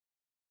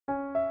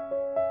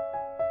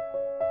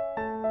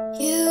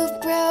You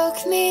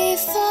broke me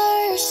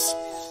first.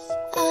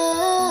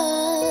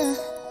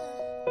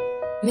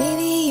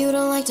 Maybe you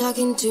don't like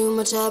talking too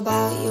much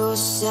about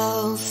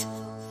yourself,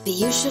 but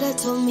you should have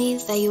told me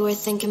that you were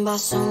thinking about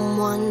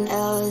someone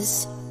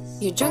else.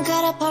 You're drunk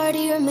at a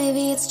party, or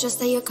maybe it's just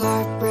that your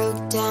car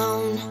broke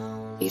down.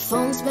 Your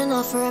phone's been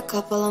off for a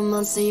couple of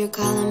months, so you're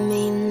calling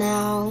me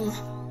now.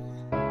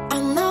 I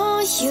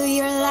know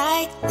you're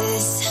like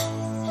this.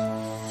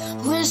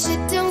 When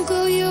shit don't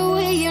go your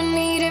way, you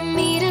needed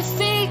me to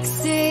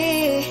fix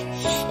it.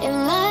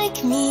 And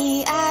like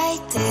me, I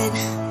did,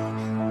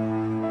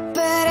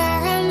 but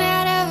I ran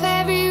out of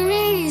every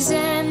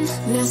reason.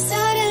 Now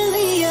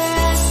suddenly you're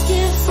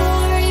asking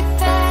for it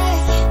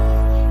back.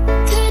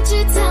 Could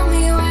you tell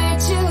me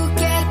where'd you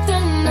get the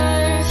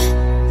nerve?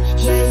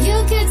 Yeah, you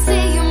could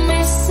say you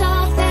miss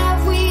all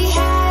that we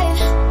had,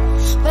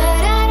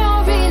 but I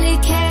don't really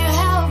care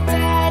how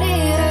bad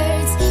it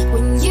hurts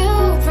when you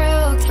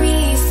broke me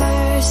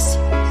first.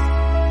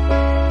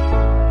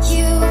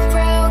 You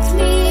broke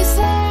me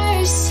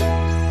first.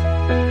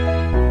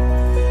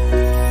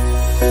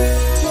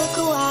 Took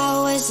a while,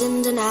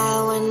 wasn't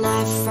denial when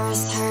I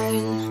first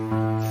heard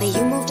that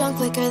you moved on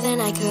quicker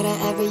than I could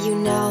have ever, you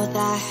know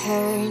that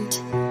hurt.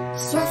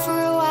 Swear for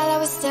a while I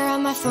would stare at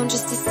my phone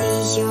just to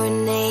see your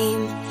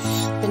name,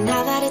 but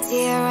now that it's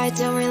here I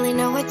don't really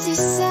know what to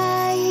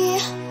say.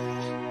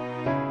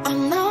 I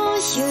know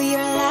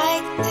you're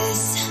like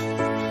this.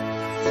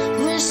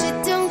 When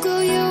shit don't go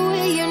your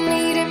way, you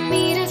needed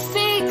me to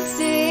fix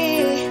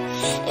it.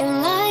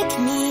 And like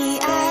me,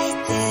 I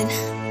did,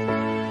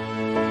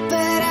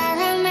 but I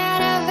ran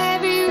out of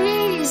every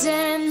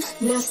reason.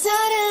 Now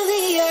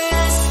suddenly you're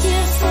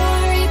asking for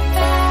it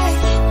back.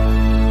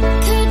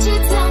 Could you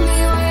tell me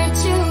where'd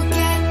you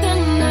get the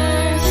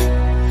nerve?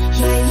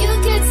 Yeah, you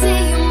could say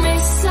you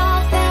miss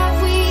all that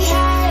we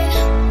had,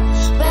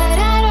 but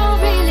I don't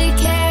really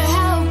care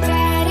how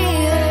bad it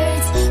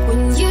hurts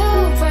when you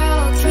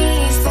broke me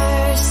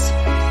first.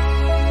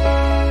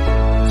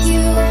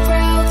 You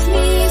broke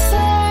me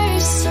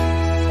first.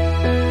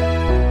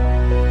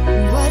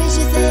 What did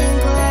you think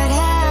would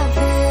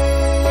happen?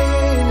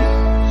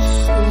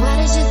 What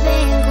did you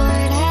think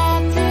would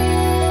happen?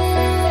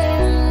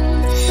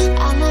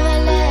 I'll never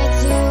let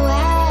you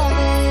have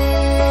it.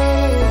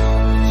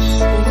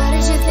 What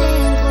did you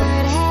think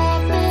would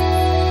happen?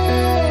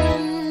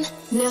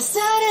 Now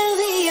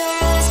suddenly you're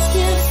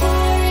asking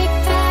for it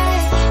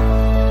back.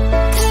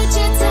 Could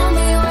you tell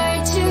me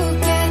where'd you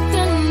get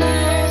the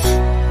nerve?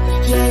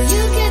 Yeah,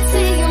 you could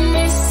say you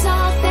miss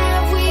all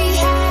that we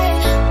had,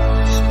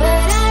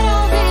 but I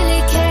don't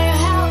really care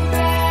how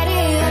bad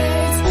it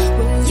hurts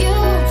when you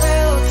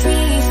broke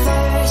me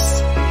first.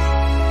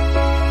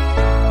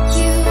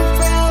 You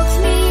broke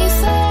me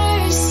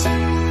first.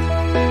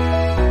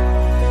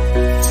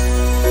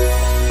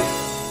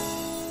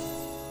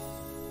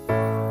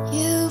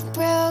 You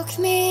broke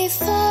me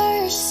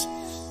first.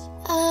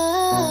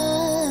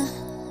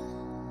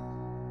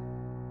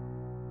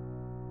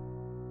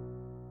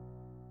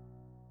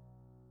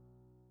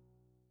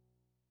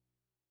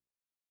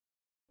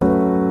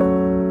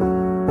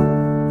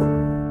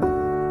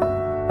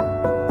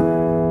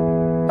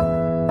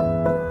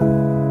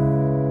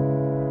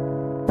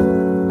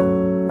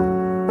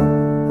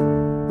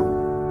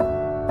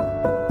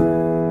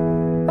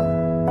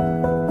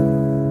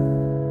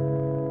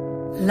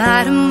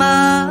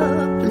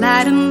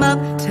 Light 'em up,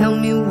 tell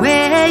me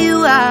where you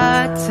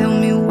are, tell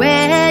me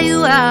where you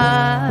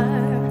are.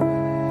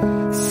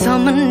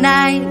 Summer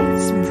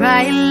nights,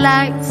 bright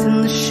lights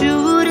and the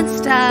shooting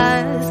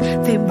stars,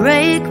 they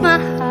break my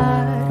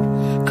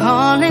heart.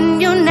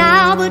 Calling you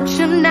now, but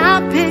you're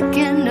not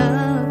picking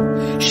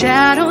up.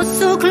 Shadows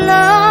so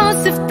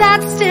close, if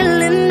that's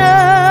still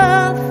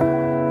enough.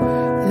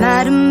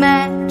 Light a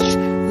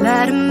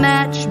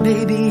match,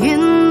 baby,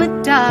 in the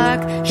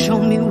dark. Show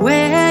me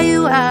where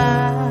you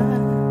are.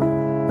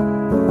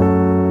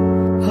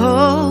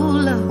 Oh,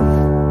 love,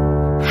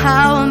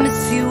 how I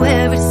miss you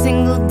every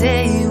single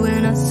day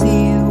when I see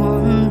you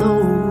on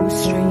those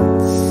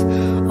streets.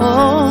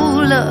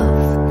 Oh,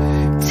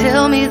 love,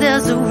 tell me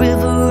there's a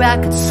river I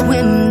could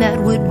swim that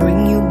would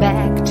bring you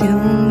back to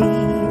me.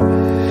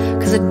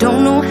 'Cause I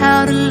don't know how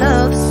to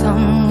love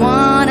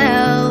someone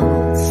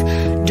else,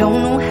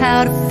 don't know how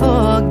to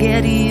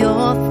forget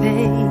your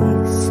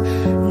face.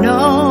 No,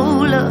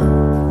 love,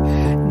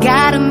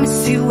 gotta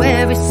miss you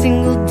every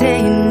single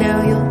day. Now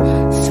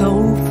you're so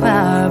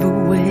far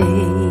away.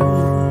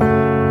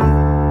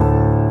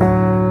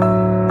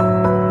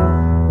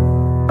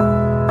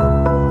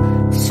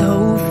 So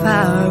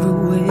far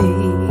away.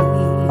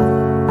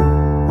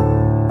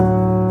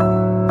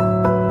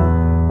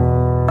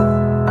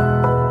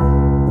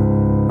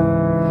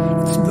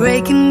 It's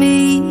breaking me,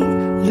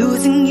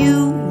 losing you.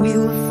 We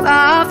were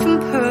far from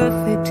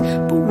perfect,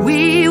 but we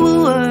were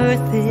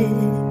worth it.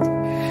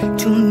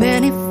 Too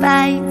many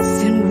fights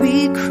and we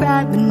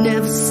cried, but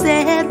never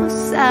said we're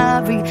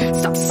sorry.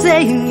 Stop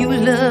saying you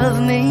love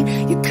me,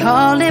 you're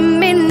calling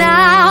me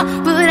now,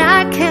 but I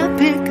can't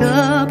pick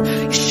up.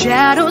 Your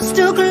shadow's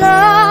still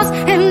close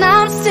and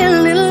I'm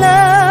still in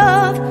love.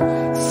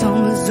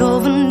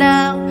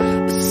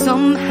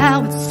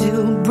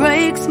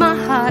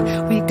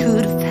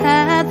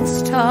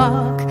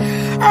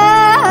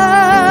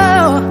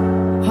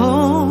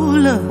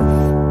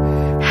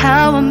 love,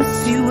 how I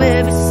miss you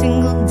every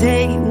single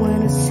day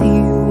when I see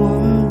you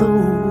on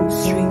those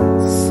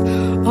streets.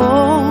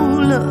 Oh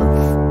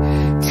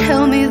love,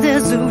 tell me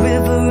there's a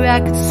river I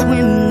could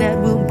swim that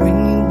will bring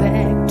you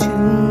back to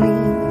me.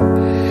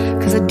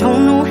 'Cause I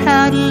don't know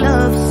how to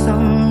love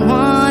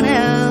someone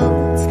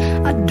else.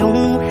 I don't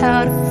know how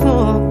to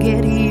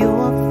forget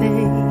your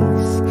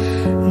face.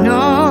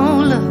 No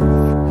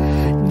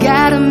love,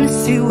 gotta miss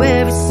you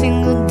every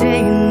single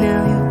day.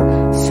 Now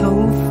you're so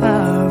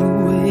far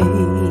away.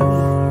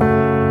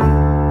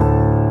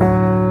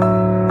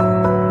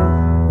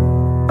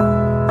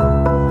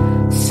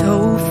 So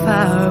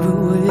far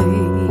away.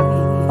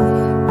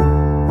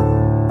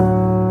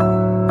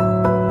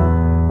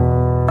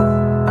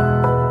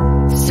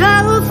 So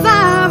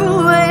far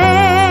away.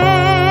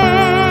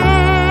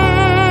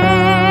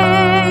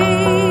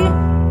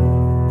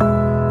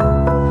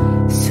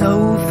 So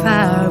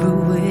far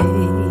away.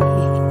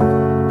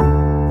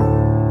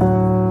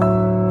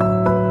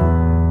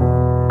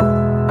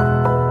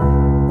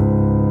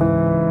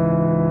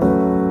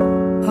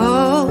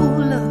 Oh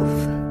love,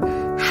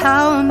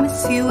 how I miss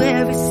you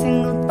every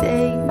single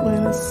day when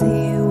I see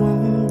you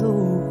on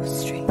those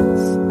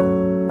streets.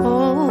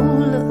 Oh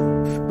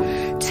love,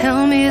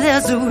 tell me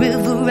there's a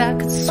river I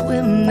could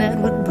swim that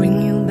would bring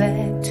you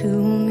back to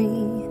me.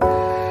 I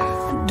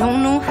don't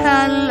know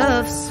how to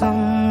love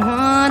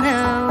someone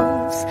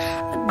else.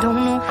 I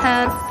don't know how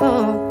to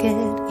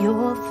forget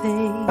your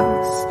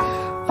face.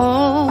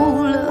 Oh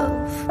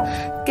love,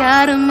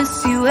 gotta miss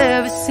you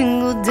every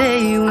single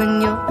day when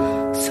you're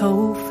so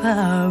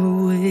far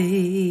away.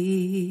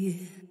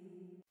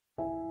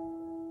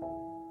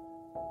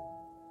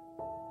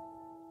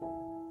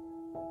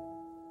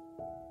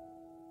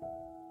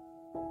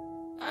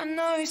 I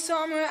know you're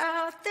somewhere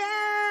out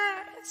there,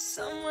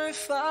 somewhere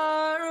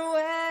far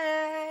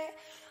away.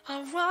 I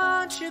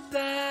want you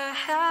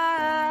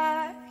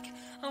back,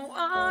 I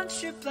want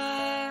you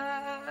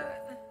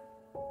back.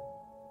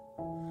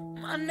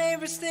 My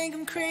neighbors think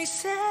I'm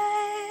crazy,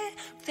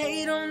 they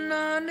don't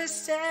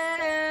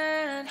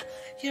understand.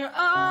 You're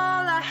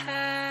all I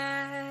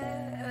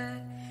had,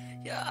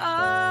 you're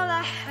all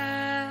I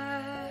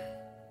had.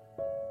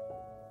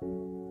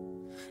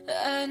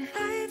 At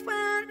night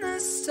when the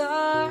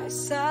stars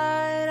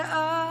light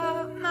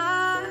up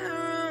my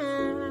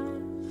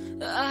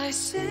room, I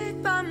sit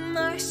by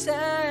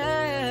myself,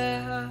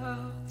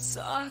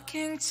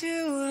 talking to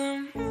the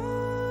moon,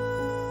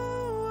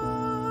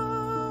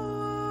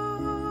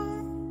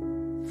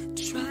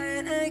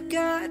 trying to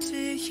get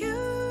to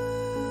you.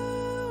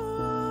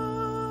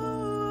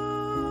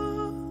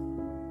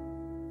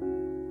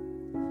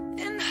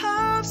 In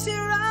hopes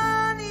you're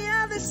on the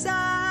other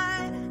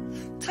side,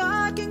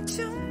 talking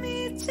to me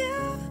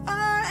too.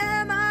 Or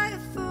am I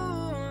a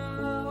fool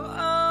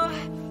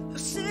who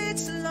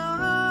sits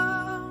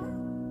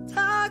alone,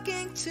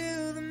 talking to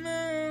the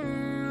moon?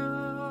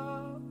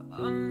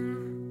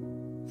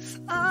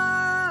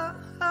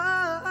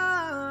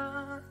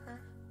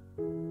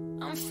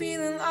 I'm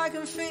feeling like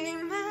I'm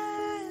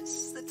famous,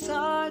 the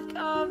talk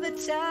of the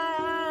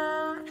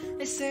town.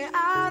 They say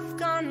I've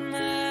gone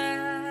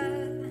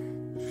mad,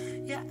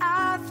 yeah,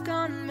 I've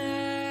gone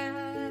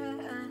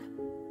mad.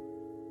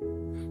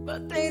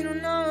 But they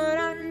don't know what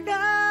I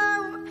know,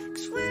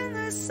 'cause when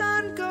the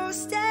sun goes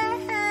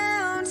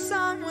down,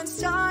 someone's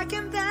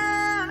talking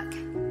back.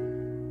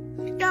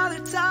 Yeah,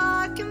 they're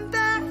talking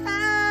back.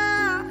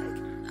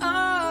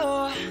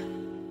 Oh,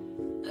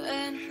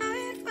 at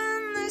night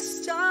when the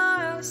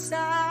stars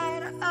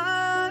light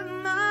up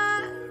my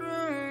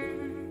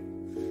room,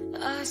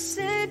 I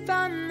sit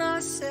by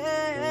myself,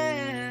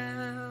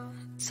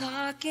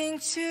 talking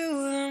to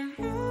the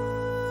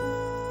moon,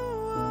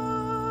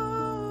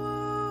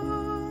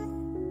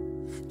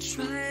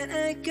 trying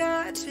to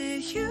get to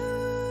you.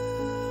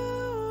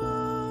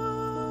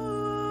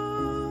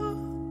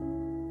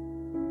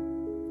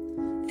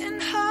 In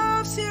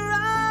hopes you're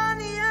on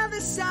the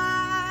other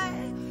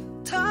side,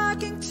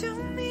 talking to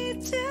me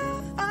too.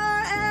 Or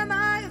am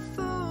I a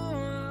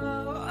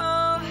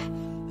fool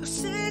who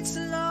sits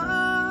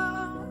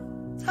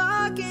alone,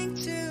 talking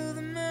to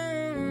the moon?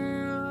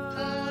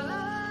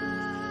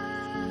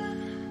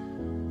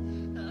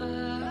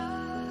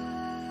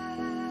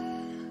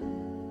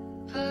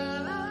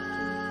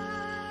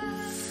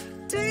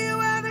 Do you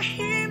ever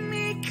hear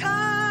me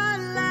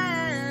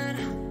calling?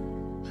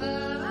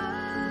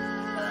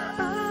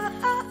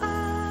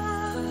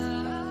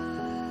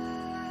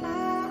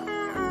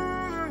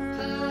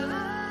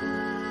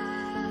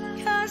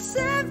 'Cause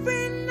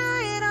every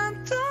night I'm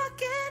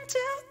talking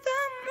to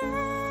the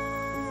moon,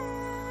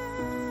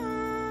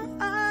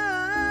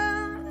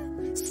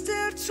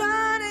 still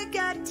trying to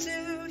get to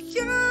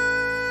you.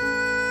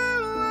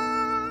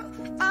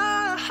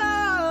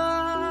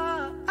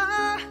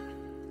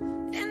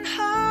 In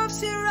hopes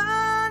you're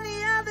on the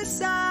other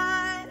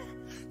side,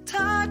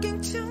 talking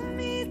to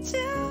me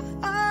too.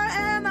 Or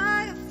am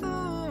I a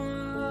fool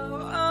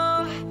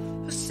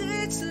who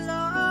sits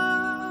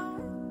alone,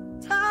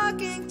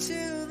 talking to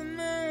the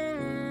moon?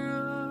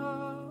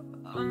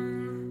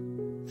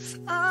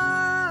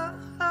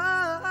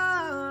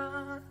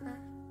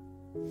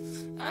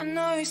 I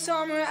know you're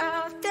somewhere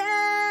out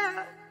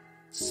there,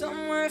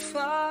 somewhere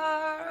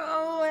far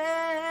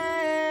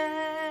away.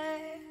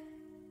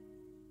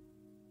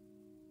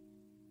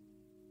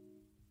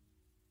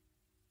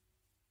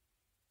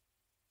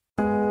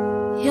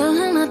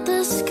 Yelling at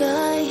the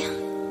sky,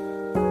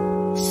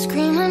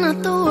 screaming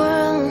at the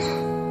world.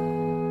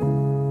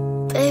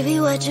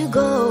 Baby, why'd you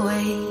go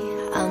away?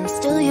 I'm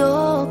still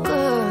your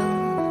girl.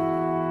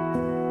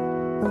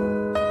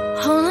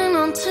 Holding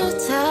on too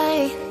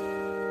tight,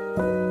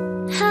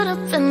 head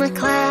up in the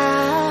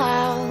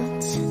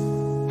clouds.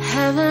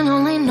 Heaven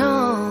only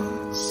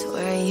knows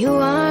where you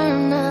are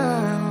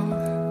now.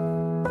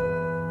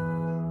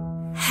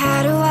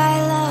 How do I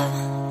love?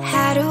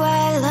 How do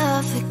I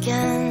love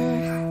again?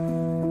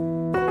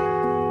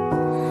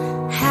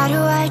 How do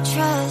I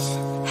trust?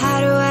 How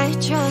do I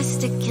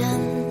trust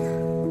again?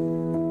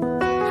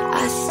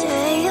 I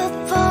stay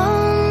up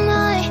all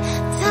night,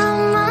 tell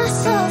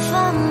myself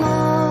I'm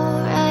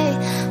alright.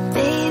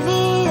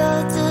 Baby,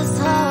 you're just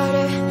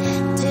harder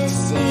to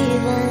see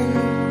than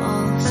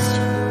most.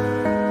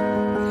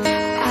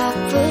 I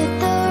put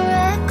the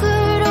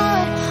record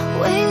on,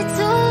 wait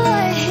till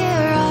I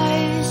hear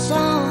our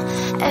song.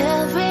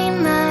 Every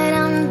night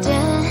I'm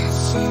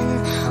dancing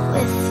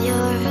with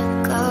your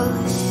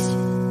ghost.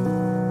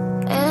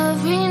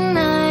 Every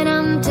night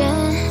I'm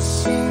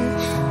dancing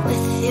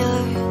with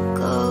your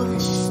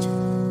ghost.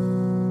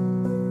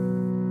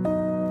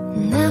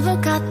 Never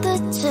got the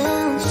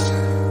chance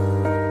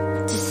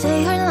to say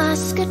your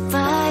last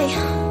goodbye.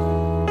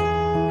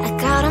 I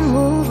gotta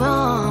move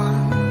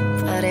on,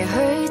 but it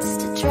hurts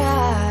to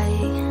try.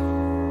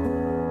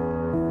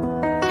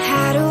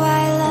 How do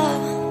I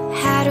love?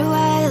 How do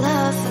I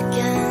love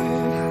again?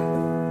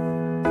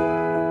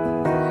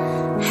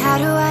 How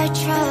do I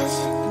trust?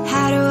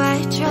 How do I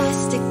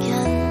trust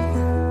again?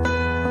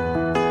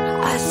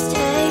 I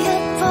stay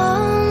up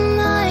all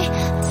night,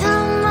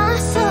 tell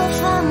myself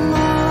I'm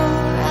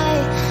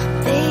alright.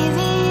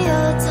 Baby,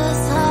 you're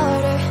just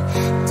harder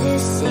to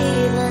see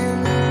than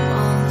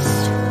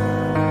most.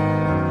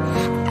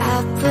 I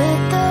put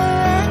the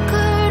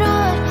record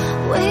on,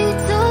 wait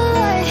till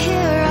I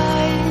hear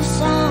our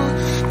song.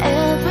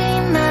 Every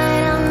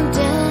night I'm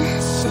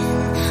dancing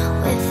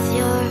with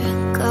your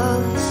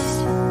ghost.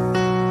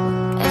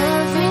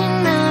 Every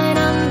night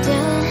I'm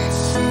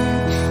dancing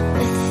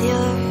with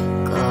your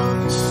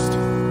ghost.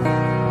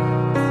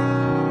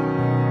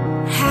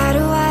 How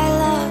do I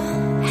love?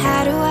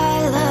 How do I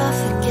love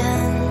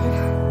again?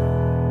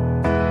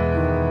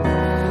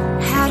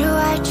 How do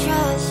I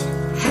trust?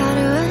 How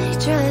do I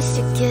trust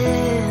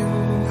again?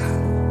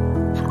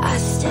 I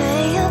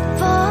stay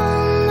up all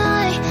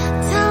night,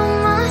 tell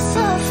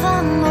myself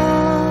I'm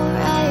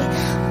alright.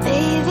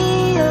 Baby,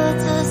 you're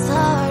just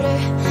harder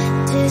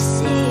to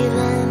see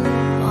than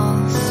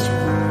most.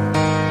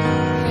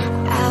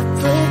 I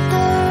put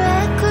the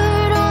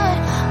record on,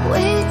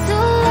 wait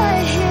till I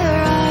hear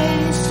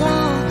our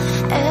song.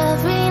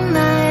 Every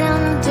night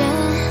I'm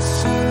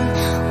dancing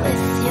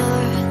with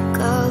your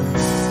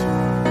ghost.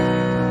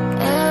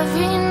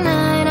 Every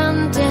night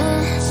I'm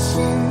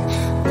dancing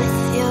with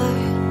your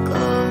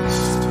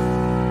ghost.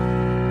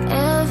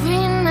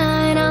 Every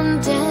night I'm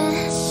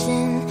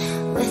dancing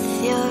with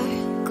your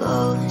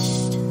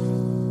ghost.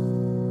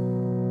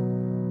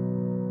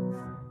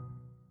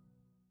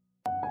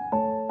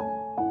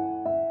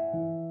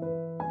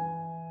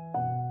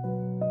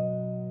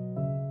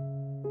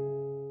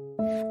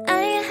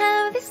 I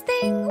have this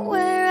thing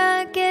where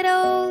I get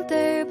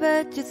older,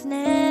 but just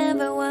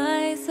never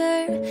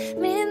wiser.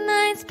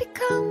 Midnights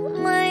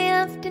become my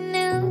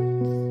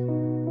afternoons.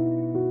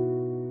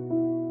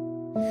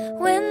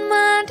 When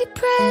my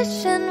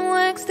depression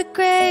works the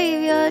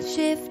graveyard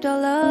shift,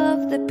 all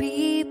of the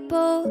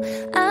people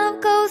I've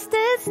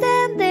ghosted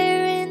stand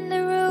there in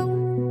the room.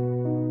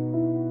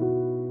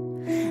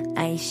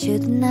 I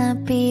should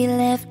not be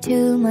left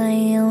to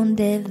my own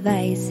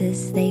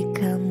devices. They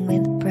come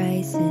with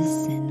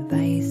prices and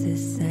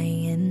vices. I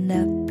end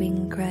up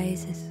in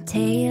crisis.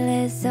 Tale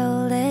as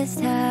old as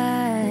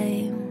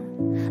time.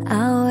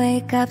 I'll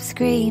wake up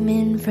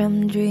screaming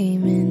from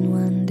dreaming.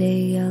 One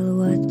day I'll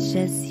watch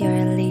as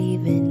you're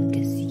leaving,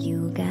 'cause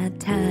you got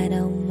tired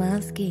of my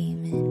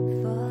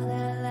scheming. For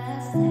the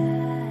last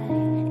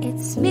time,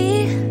 it's me.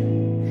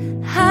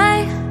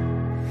 Hi,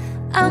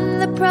 I'm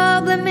the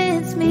problem,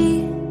 it's me.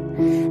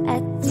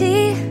 At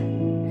tea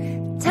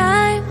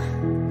time,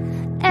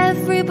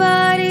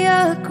 everybody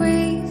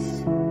agrees.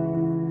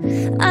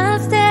 I'll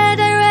stare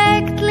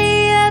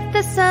directly at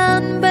the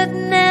sun, but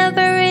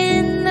never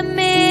in the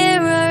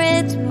mirror.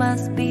 It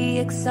must be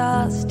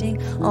exhausting,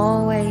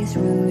 always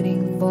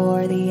rooting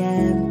for the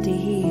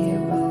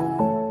anti-hero.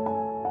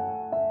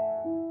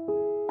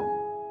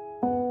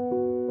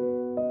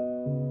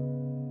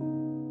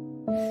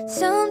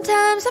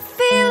 Sometimes I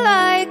feel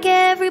like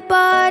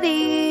everybody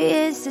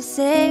is a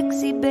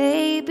sexy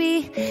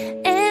baby,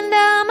 and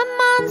I'm a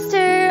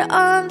monster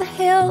on the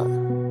hill.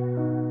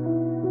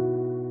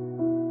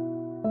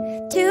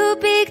 Too too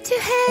big to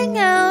hang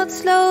out,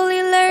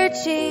 slowly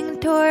lurching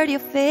toward your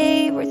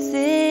favorite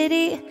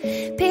city.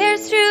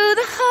 Pierced through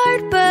the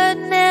heart but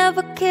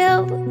never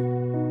killed.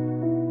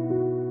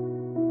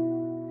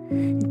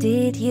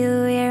 Did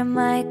you hear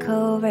my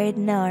covert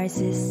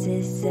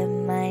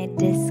narcissism? My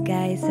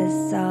disguise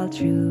as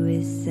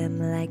altruism,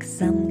 like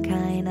some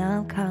kind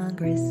of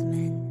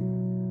congressman.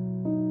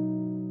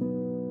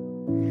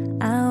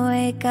 I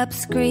wake up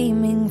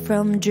screaming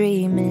from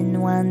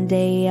dreaming. One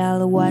day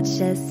I'll watch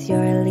as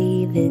you're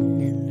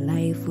leaving, and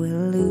life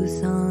will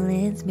lose all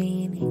its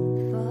meaning.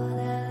 For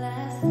the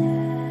last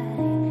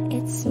time,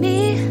 it's me.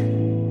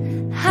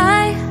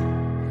 Hi,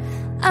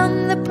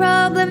 I'm the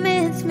problem,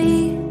 it's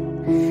me.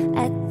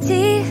 At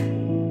tea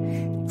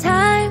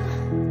time,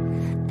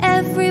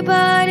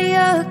 everybody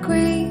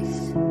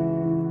agrees.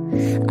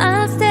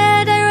 I'll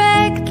stare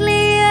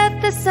directly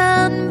at the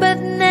sun, but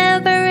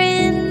never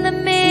in the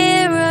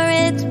mirror.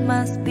 It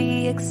must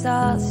be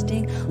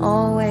exhausting,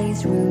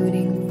 always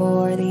rooting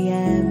for the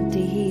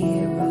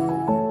anti-hero.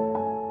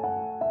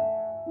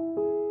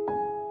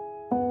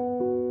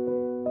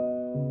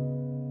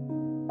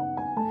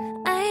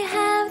 I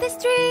have this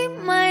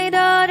dream, my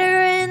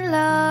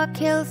daughter-in-law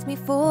kills me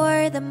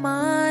for the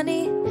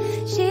money.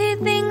 She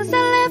thinks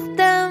I left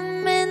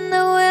them in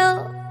the will.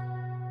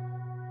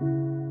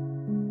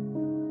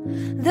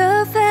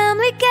 The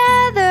family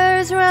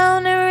gathers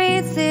round and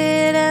reads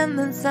it, and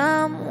then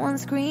someone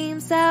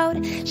screams out,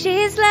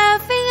 she's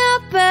laughing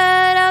up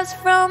at us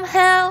from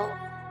hell.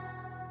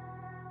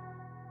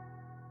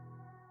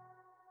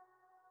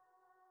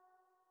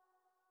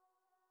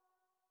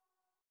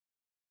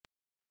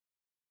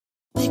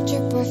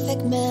 Picture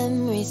perfect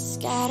memories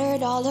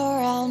scattered all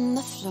around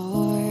the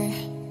floor.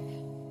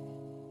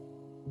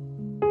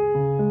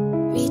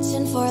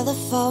 Reaching for the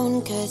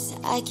phone 'cause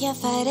I can't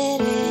fight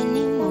it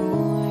anymore.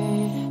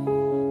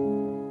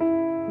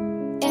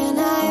 And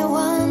I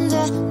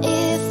wonder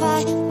if I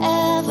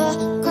ever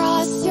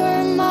cross your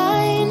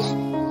mind.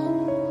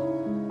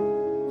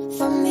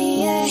 For me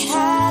it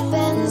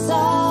happens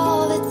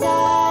all the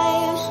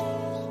time.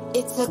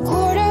 It's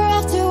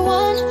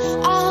 1:15.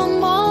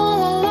 I'm all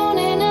alone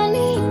and I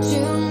need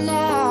you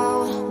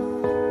now.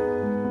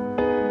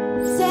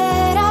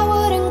 Said I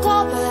wouldn't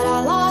call, but I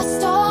lost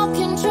all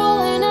control,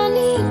 and I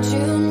need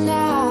you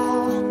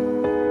now.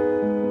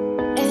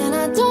 And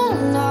I don't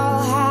know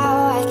how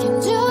I can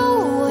do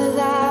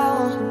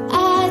without.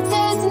 I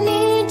just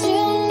need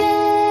you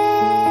now.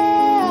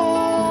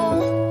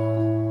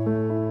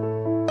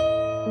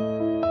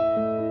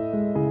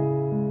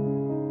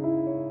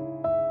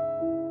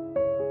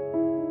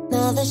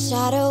 Another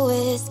shot of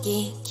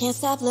whiskey, can't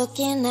stop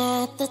looking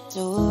at the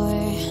door.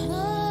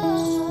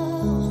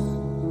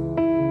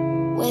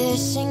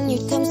 Wishing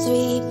you'd come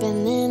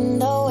sweeping in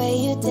the way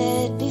you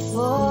did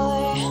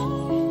before.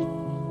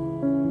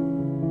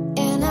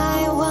 And I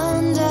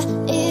wonder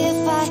if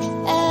I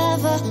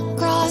ever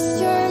cross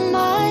your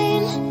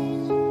mind.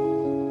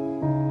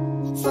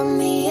 For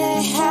me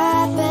it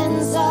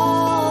happens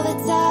all the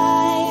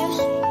time.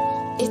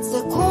 It's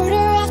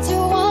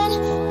 1:15.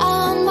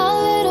 I'm a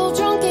little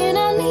drunk and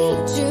I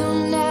need you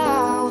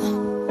now.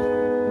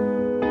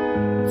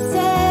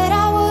 Said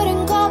I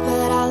wouldn't call,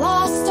 but I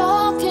lost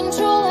all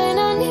control, and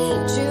I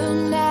need you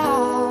now.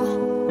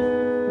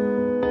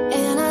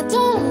 And I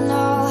don't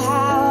know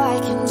how I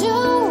can do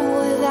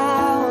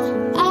without.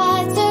 I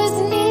just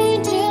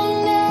need you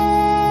now.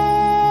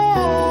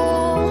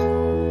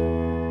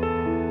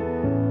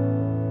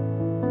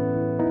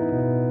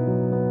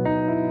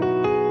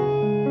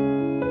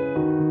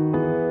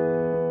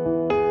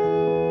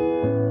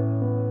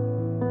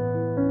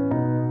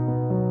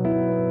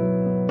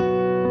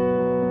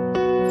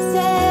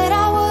 Said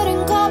I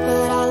wouldn't call,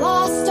 but I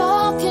lost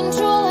all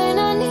control, and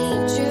I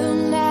need you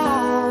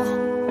now.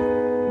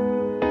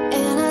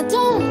 And I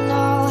don't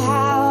know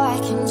how I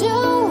can do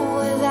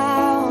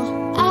without.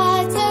 I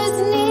just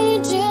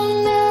need you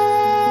now.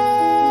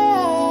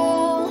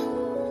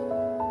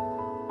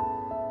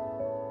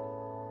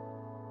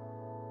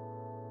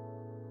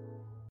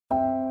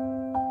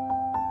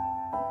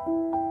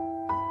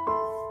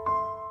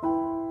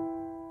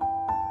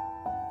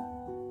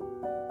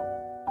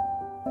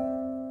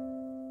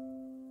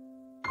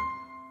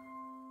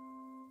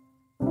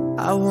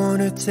 I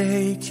wanna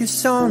take you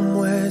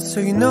somewhere so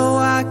you know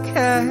I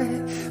care,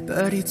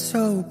 but it's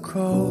so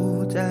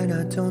cold and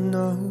I don't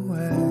know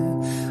where.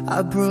 I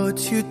brought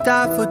you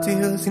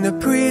daffodils in a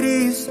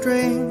pretty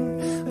string,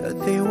 but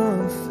they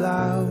won't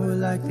flower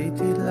like they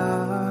did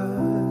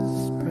last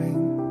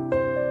spring.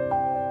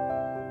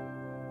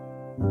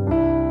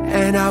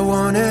 And I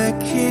wanna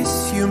kiss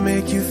you,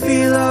 make you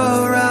feel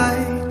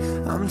alright.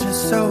 I'm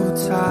just so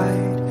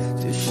tired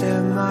to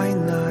share my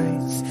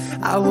nights.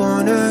 I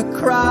wanna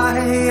cry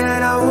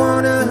and I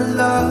wanna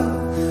love,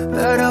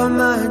 but all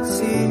my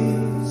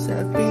tears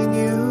have been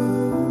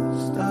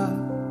used up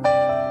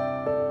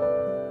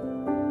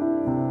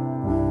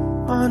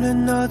on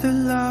another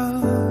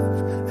love,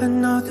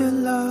 another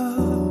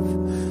love.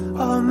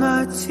 All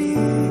my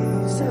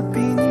tears have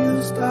been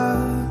used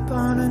up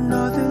on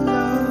another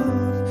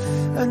love,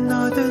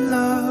 another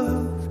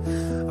love.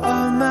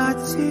 All my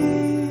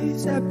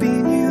tears have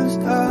been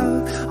used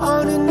up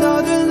on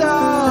another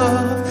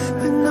love,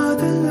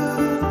 another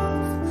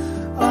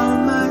love. All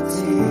my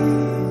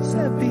tears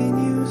have been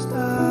used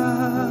up.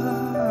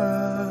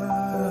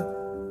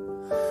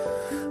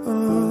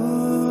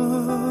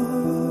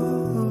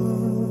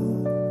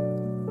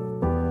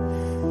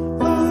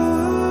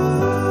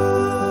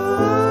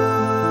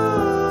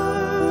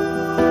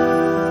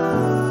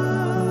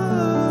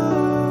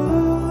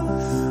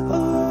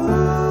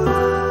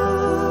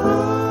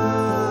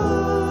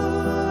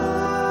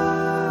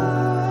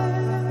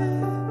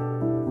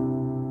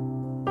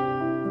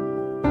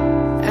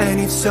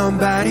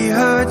 Somebody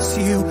hurts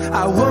you,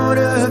 I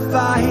wanna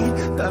fight,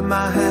 but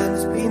my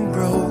hand's been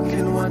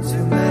broken one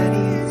too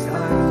many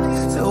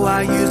times. So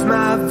I use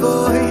my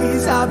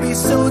voice, I'll be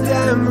so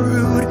damn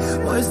rude.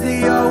 Once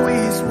they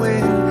always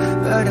win,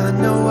 but I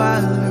know I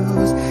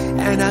lose.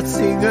 And I'd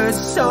sing a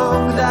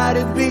song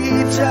that'd be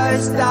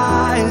just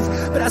eyes,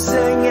 but I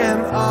sang them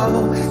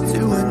all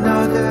to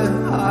another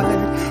heart.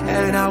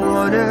 And I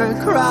wanna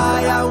cry,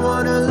 I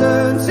wanna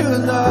learn to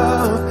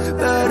love,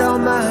 but all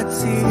my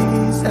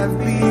tears have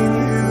been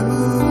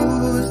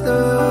used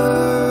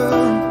up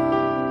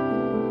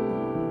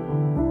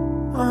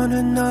on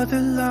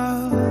another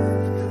love,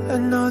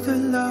 another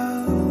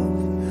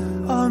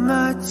love. All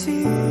my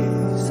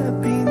tears have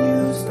been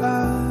used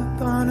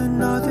up on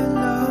another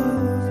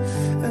love,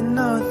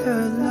 another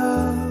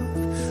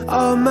love.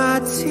 All my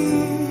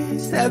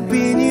tears have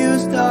been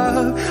used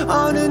up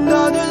on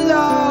another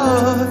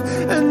love,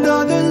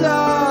 another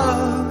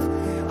love.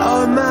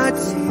 All my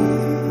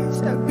tears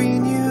have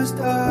been used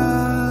up.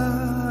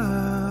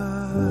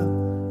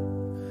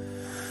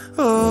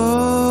 Oh.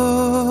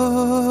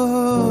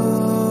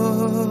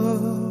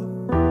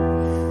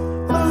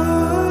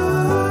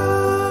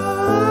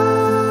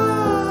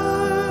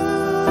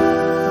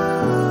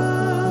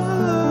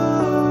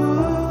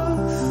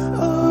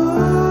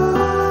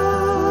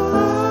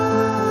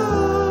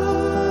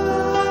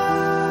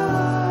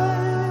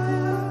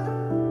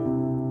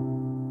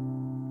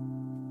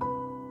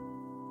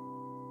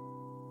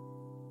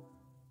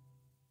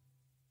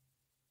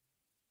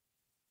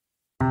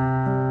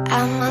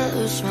 I'ma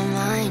lose my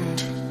mind,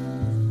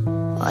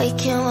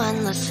 waking when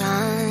the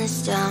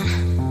sun's down,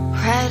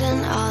 writing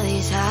all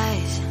these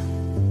highs,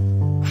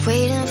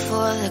 waiting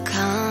for the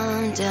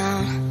calm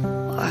down.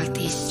 Walk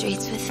these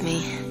streets with me,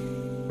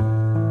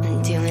 and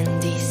doing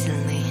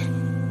decently,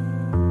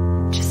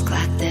 just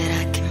glad that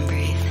I can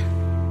breathe.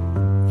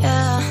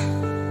 Yeah,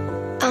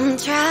 I'm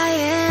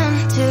trying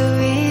to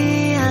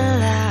realize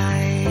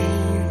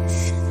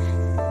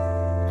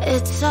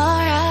it's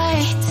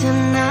alright to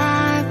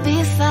not be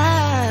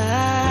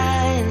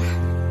fine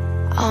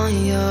on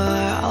your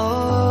own.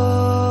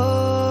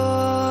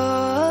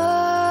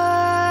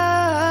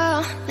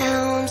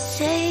 Now I'm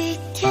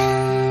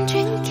shaking,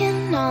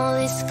 drinking all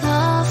this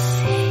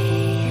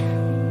coffee.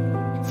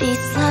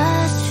 These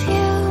last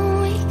few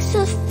weeks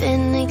have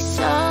been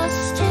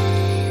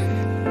exhausting.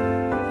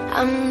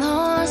 I'm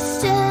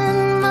lost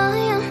in my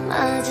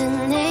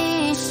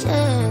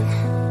imagination,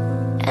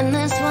 and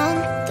there's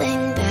one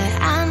thing that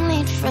I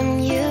need from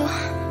you.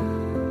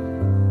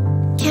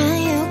 Can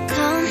you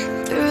come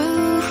through?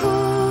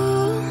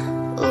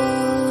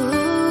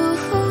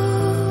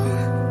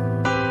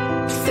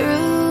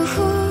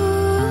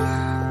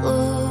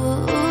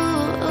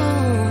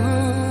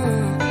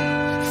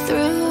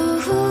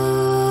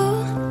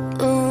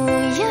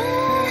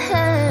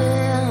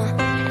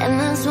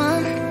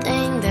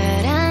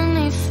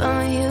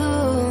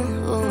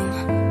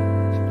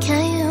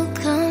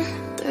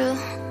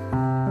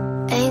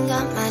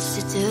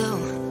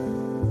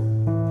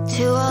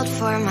 Too old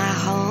for my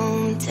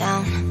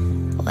hometown.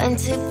 Went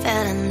to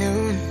bed at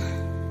noon.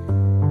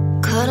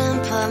 Couldn't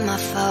put my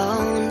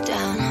phone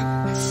down.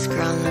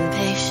 Scrolling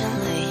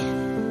patiently.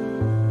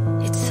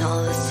 It's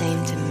all the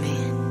same to me.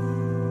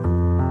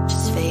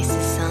 Just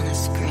faces on a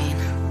screen.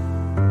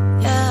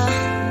 Yeah,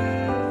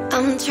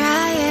 I'm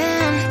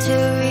trying to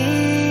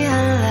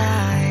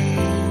realize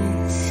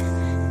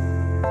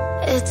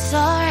it's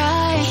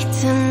alright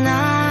to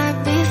not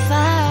be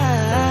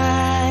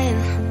fine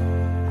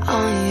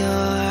on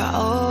your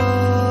own.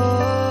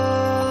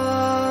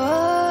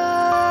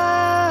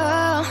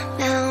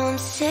 Now I'm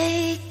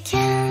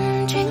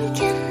shaking,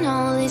 drinking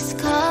all this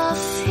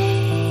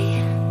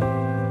coffee.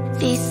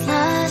 These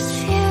last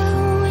few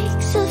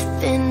weeks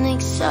have been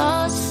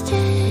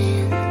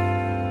exhausting.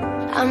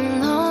 I'm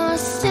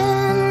lost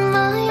in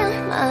my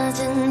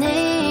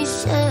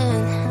imagination,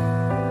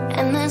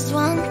 and there's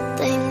one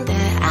thing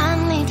that I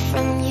need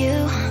from you.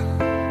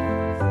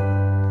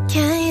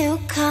 Can you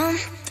come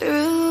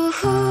through?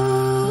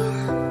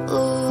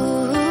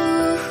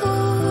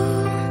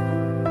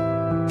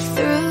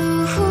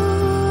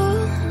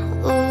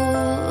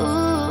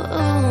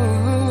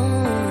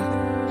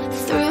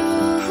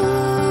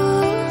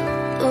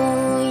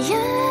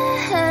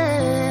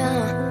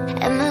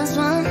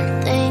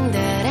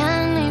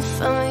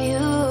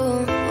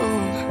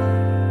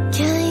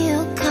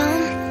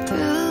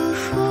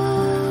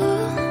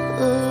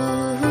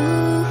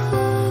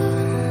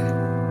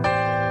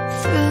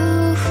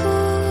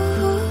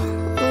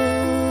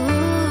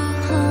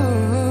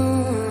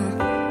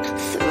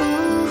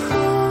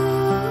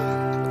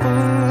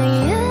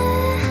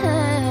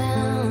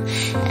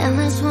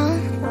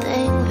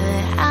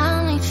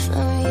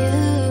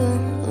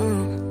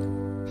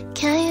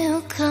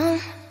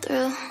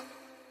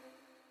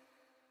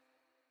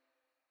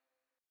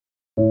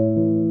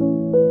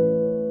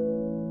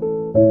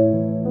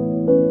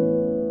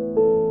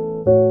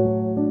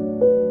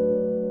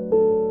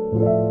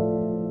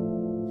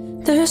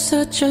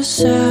 such a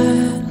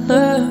sad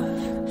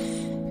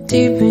love.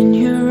 Deep in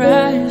your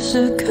eyes,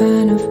 a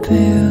kind of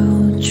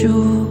pale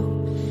jewel,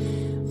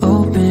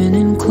 open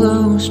and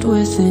closed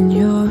within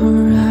your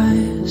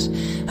eyes.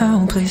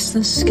 I'll place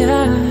the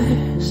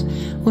skies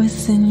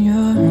within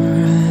your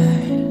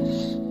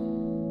eyes.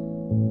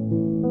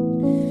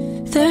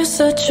 There's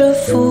such a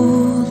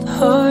full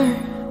heart,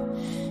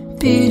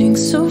 beating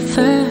so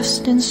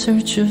fast in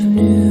search of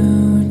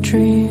new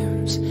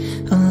dreams.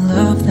 A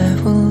love that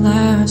will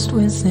last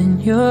within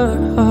your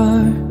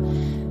heart.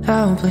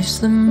 I'll place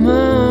the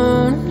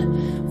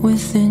moon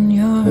within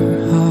your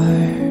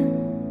heart.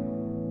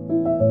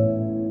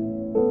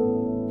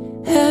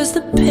 As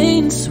the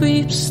pain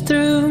sweeps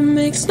through,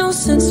 makes no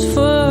sense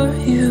for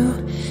you.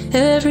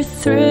 Every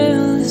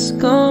thrill is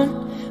gone,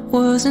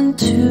 wasn't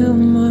too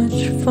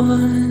much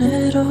fun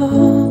at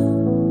all.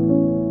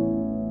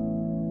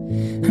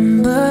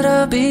 But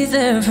I'll be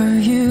there for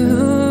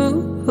you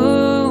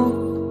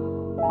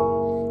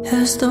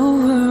as the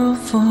world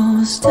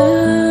falls down.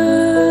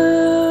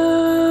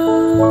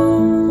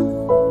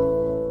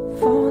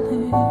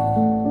 Falling,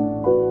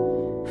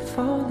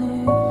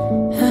 falling,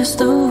 as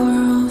the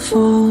world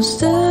falls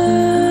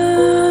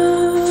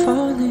down.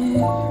 Falling,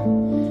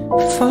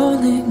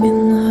 falling in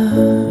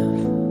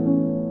love.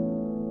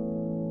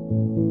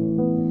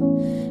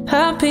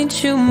 I'll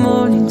paint you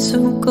mornings so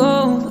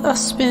gold, I'll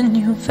spin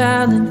you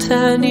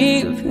Valentine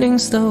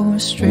evenings. Though we're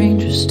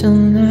strangers till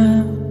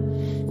now,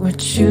 we're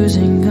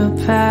choosing a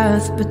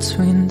path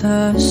between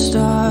the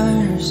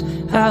stars.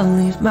 I'll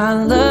leave my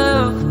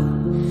love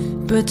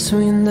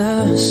between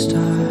the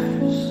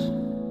stars.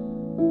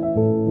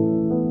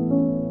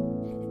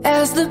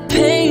 As the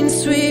pain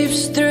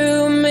sweeps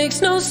through,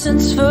 makes no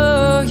sense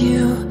for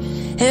you.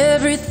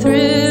 Every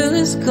thrill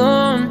is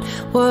gone,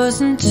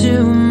 wasn't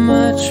too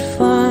much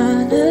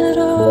fun at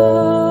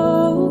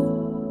all.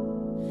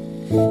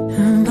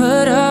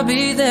 But I'll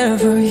be there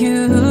for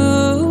you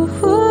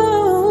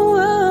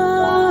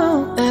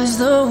as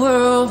the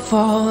world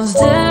falls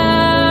down.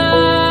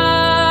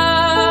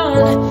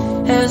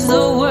 As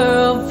the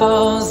world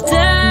falls down.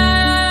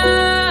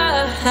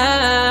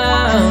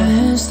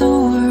 As the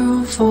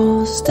world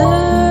falls down.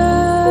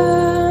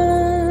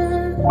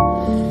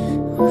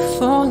 We're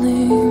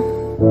falling.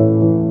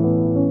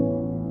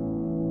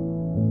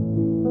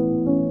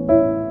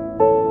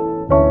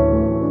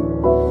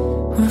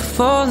 We're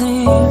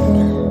falling.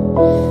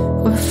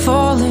 We're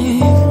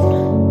falling.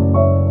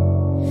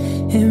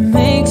 It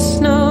makes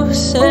no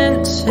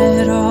sense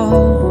at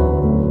all.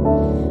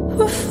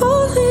 We're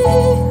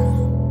falling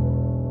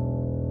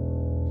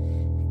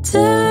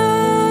down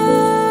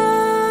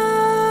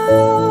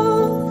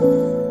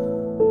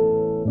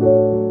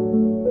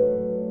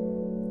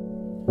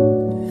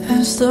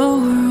as the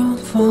world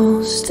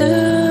falls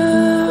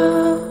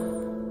down.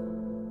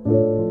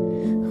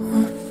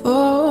 We're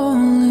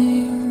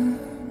falling.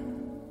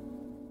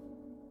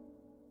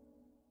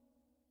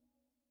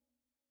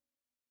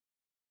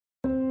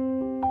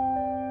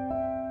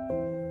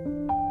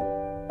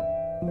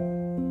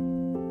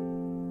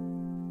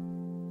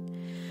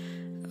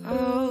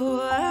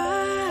 Oh,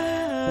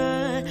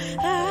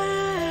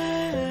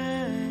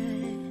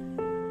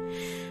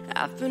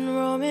 I've been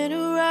roaming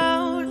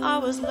around, I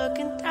was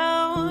looking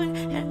down,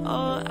 and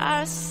all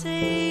I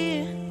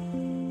see,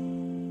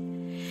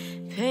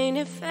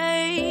 painted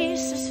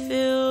faces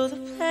fill the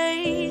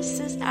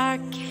places I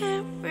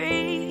can't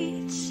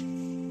reach.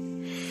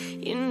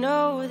 You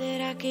know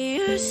that I could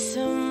use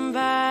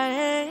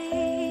somebody.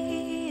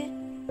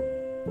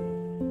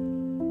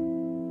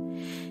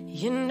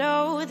 You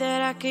know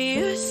that I could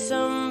use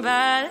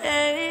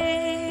somebody.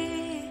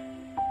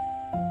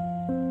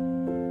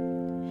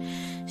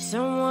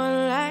 Someone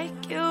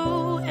like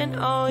you, and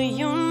all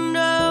you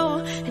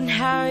know, and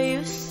how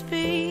you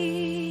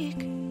speak.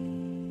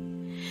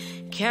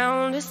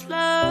 Countless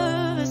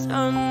lovers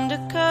under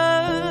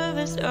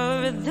covers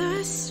over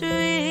the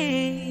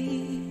street.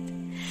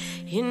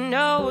 You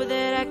know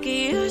that I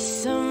could use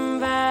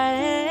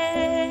somebody.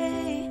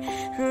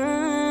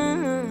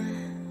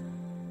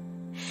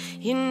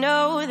 You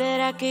know that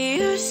I could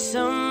use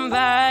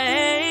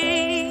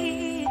somebody.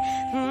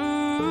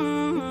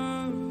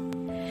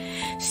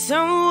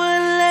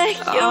 Someone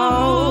like you.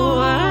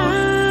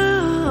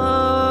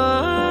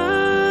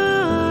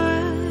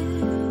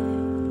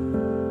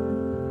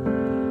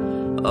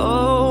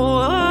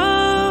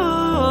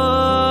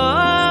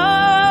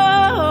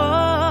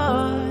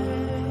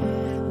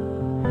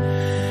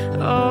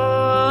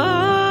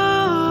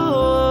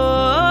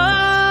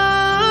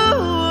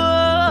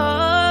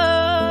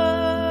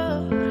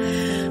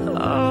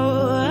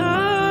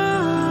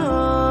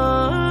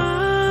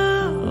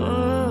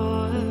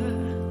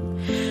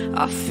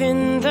 Off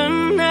in the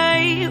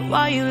night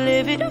while you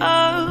live it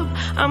up,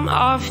 I'm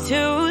off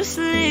to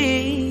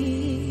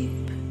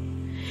sleep,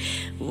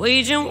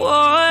 waging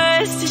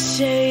wars to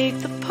shake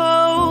the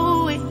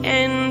poet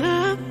and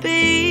the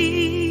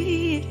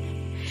beat.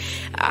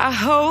 I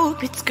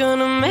hope it's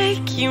gonna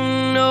make you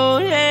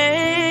notice.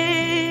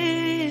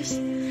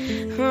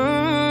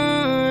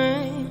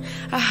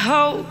 I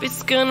hope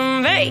it's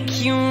gonna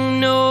make you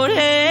notice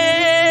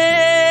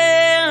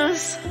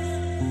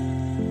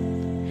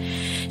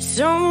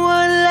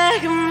someone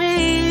like me.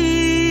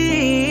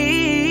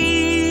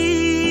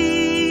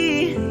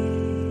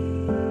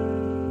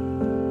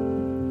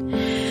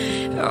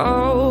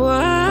 Oh,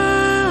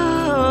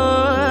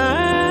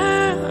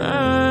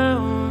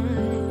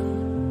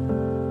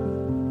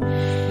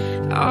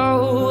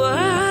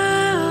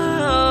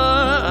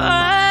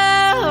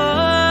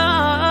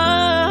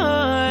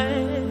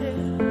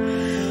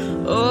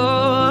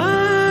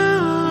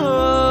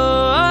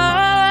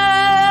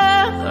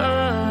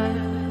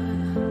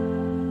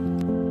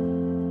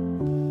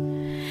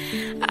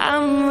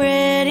 I'm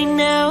ready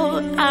now,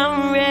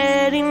 I'm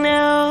ready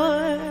now.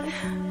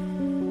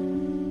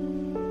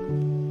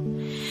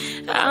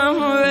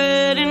 I'm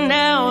ready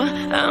now,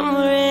 I'm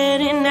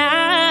ready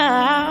now.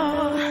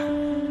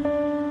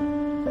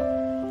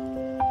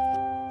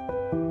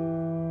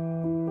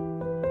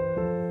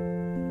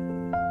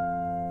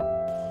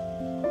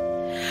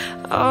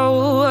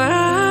 Oh,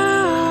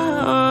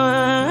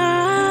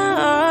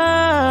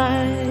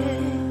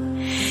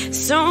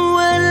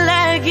 someone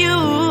like you.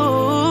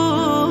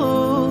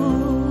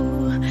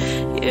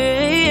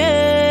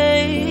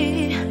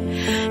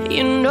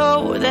 You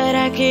know that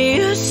I could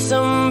use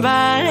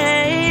somebody.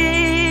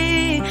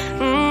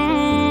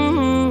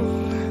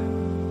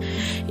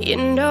 You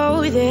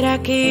know that I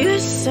could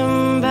use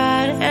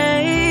somebody.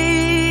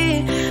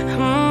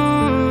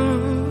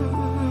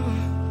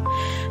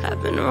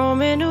 I've been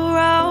roaming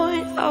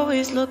around,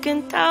 always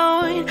looking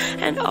down,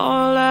 and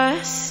all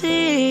I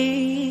see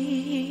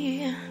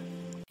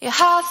your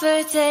heart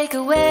for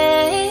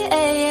takeaway,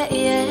 yeah,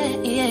 yeah,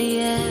 yeah,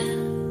 yeah.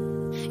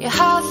 Your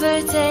heart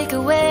for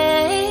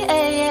takeaway,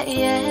 yeah,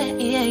 yeah,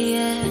 yeah,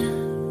 yeah.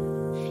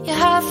 Your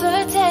heart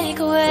for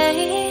takeaway,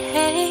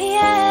 yeah,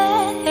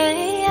 yeah,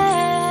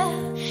 yeah.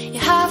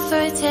 Your heart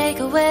for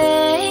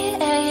takeaway,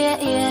 yeah,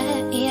 yeah,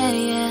 yeah,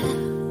 yeah.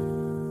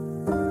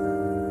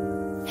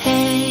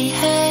 Hey,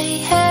 hey,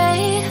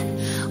 hey,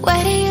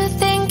 where do you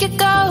think you're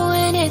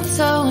going? It's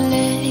so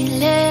late,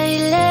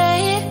 late,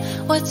 late.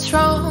 What's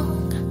wrong?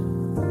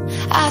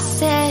 I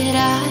said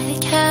I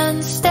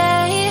can't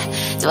stay.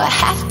 Do I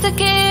have to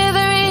give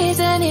a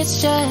reason?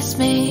 It's just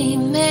me,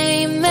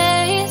 me,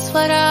 me. It's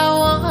what I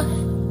want.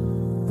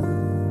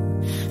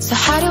 So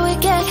how do we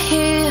get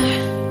here?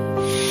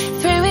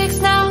 3 weeks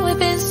now, we've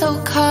been so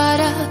caught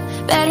up.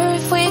 Better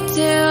if we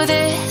do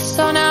this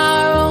on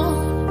our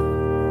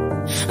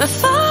own.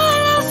 Before I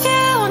love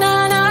you,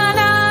 na na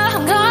na,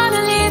 I'm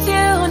gonna leave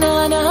you,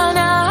 na na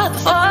na.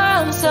 Before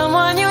I'm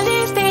someone you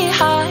leave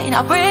behind,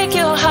 I'll break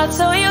your heart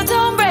so you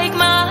don't break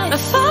mine.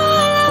 Before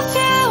I love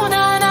you,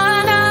 na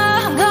na na,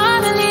 I'm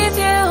gonna leave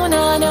you,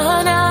 na na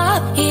na.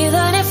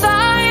 Even if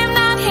I am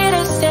not here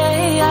to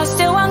stay, I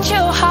still want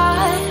your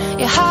heart.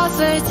 Your heart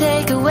for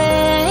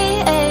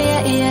takeaway,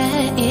 yeah,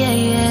 yeah, yeah,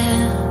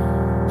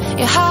 yeah.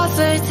 Your heart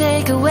for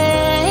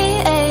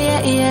takeaway,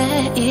 yeah,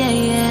 yeah, yeah,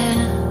 yeah.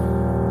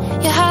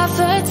 Your heart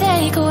for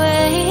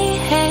takeaway,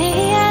 yeah,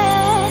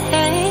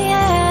 yeah,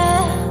 yeah.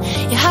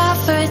 Your heart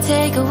for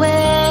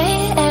takeaway,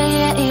 yeah,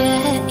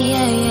 yeah,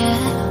 yeah, yeah.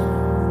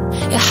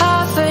 Your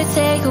heart for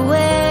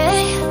takeaway.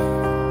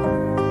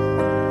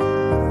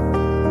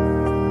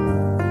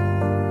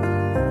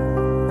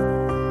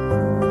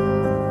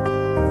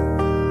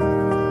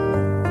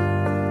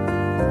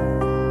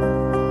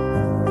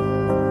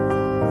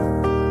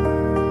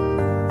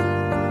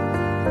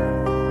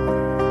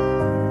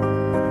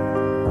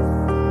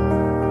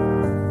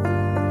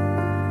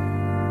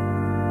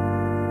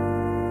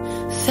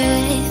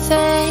 Faith,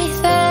 faith,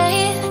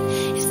 faith,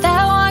 is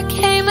that what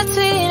came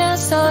between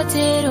us, or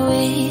did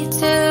we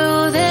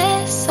do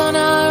this on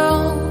our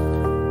own?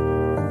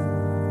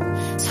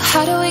 So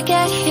how do we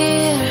get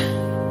here?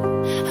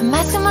 I'm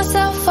asking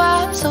myself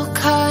why I'm so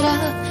caught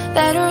up.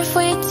 Better if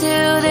we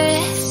do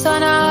this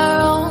on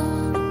our own.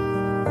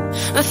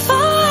 Before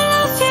I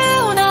love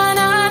you, na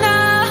na na,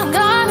 I'm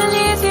gonna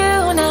leave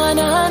you, na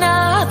na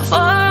na. Before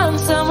I'm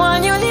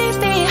someone you leave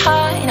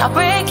behind, I'll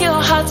break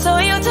your heart so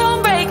you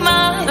don't break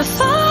mine.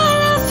 Before I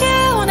love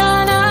you, na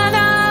na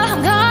na,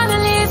 I'm gonna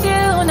leave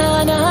you,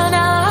 na na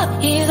na.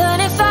 Even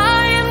if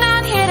I am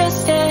not here to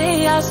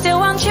stay, I still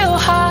want your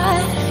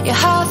heart. Your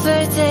heart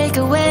for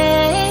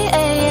takeaway,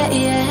 yeah,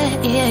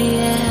 yeah, yeah,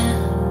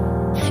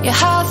 yeah. Your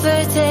heart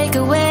for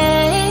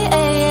takeaway,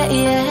 yeah,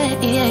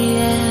 yeah, yeah,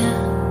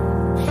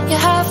 yeah. Your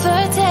heart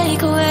for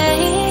takeaway.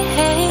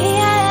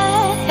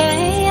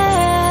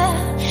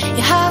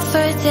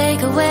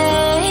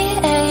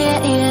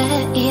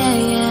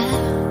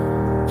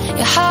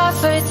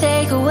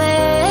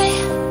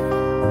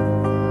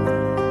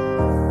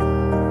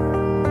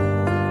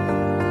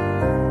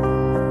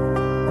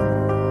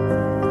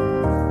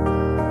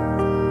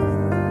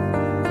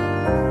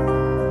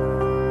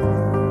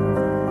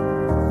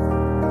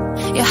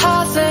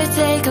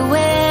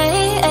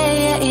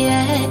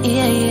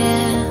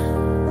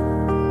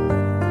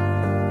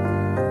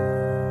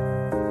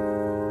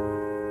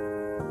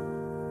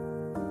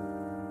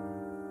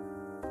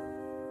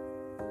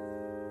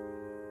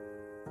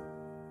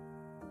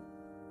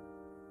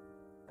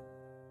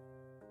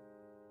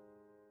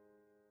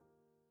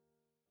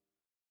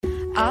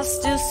 I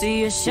still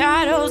see your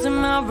shadows in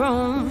my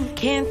room.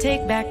 Can't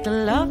take back the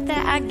love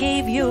that I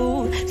gave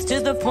you. It's to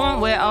the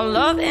point where I'll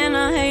love and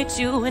I hate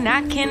you, and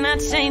I cannot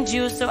change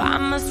you, so I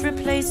must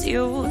replace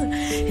you.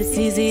 It's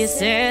easier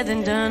said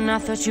than done. I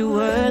thought you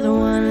were the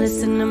one.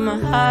 Listen to my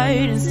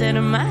heart instead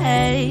of my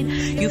hate.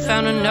 You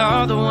found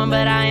another one,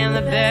 but I am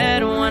the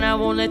better one. I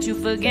won't let you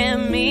forget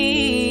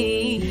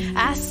me.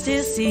 I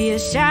still see your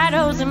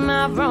shadows in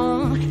my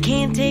room.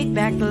 Can't take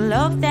back the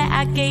love that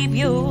I gave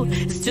you.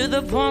 It's to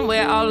the point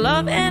where I'll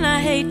love and I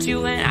hate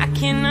you, and I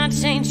cannot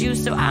change you,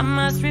 so I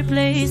must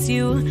replace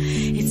you.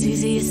 It's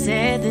easier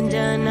said than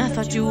done. I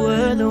thought you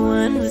were the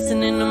one.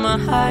 Listening to my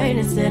heart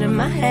instead of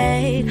my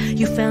hate.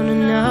 You found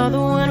another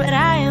one, but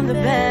I am the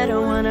better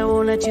one. I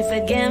won't let you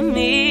forget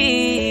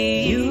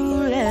me. You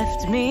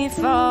left me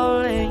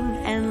falling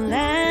and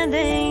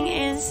landing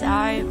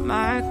inside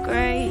my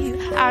grave.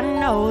 I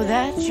know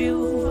that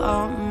you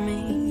want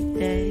me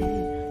dead.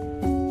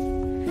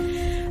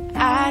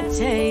 I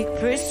take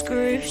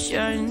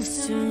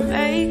prescriptions to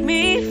make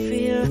me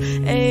feel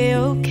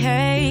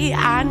a-okay.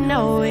 I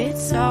know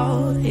it's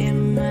all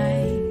in my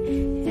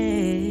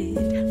head.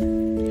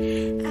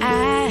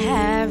 I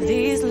have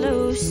these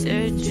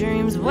lucid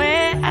dreams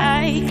where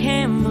I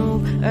can't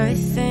move a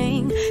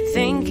thing,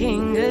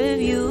 thinking of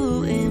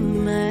you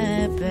in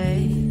my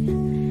bed.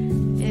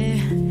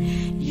 Yeah,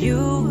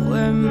 you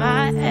were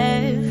my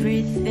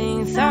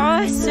everything.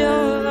 Thoughts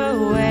of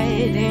a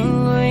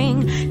wedding ring.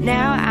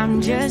 Now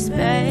I'm just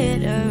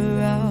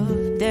better off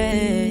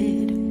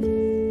dead.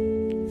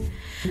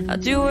 I'll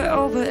do it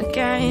over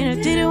again.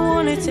 I didn't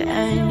want it to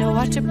end. I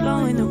watch it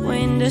blow in the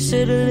wind. I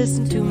should've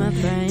listened to my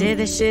friend. Did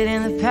this shit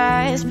in the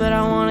past, but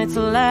I want it to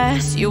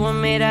last. You were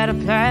made out of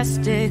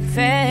plastic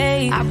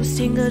face. I was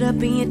tangled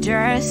up in your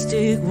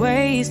drastic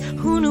ways.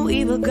 Who knew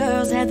evil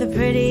girls had the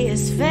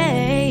prettiest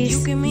face?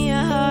 You gave me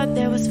a heart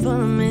that was full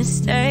of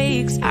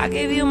mistakes. I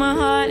gave you my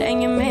heart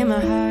and you made my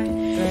heart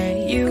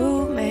break.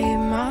 You made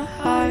my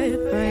heart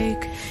break.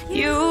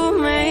 You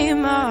made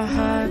my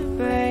heart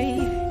break.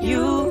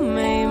 You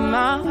made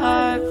my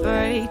heart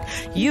break.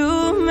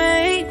 You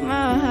made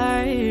my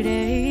heart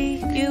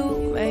ache.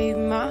 You made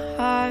my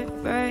heart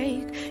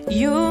break.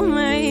 You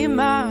made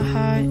my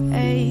heart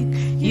ache.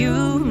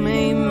 You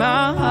made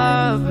my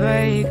heart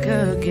break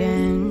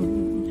again.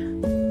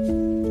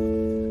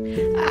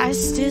 I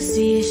still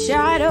see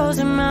shadows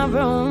in my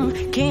room.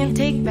 Can't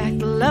take back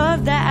the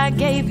love that I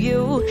gave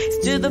you. It's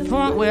to the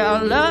point where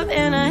I love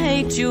and I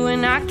hate you,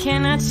 and I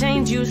cannot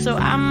change you, so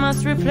I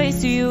must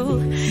replace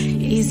you.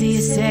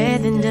 Easier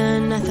said than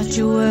done. I thought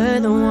you were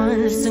the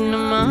one. Listen to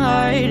my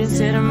heart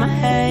instead of my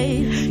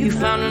hate. You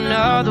found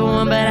another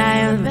one, but I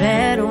am the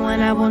better one.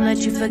 I won't let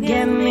you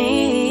forget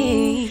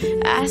me.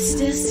 I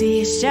still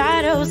see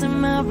shadows in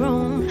my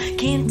room.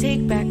 Can't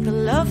take back the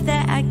love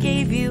that I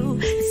gave you.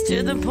 It's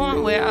to the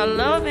point where I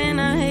love and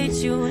I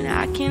hate you, and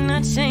I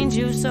cannot change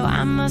you, so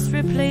I must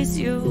replace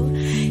you.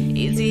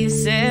 Easier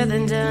said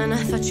than done. I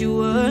thought you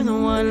were the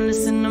one.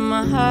 Listen to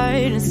my heart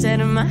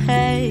instead of my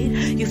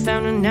hate. You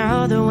found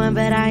another one,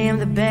 but I am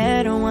the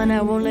better one.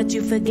 I won't let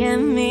you forget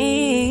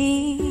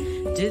me.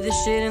 Did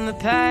this shit in the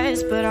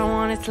past, but I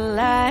want it to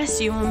last.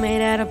 You were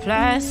made out of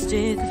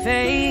plastic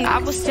face. I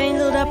was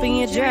tangled up in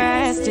your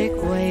drastic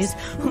ways.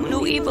 Who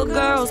knew evil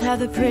girls have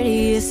the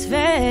prettiest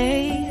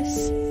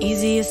face?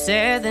 Easier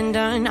said than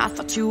done. I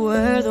thought you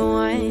were the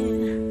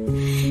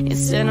one.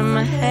 Instead of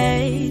my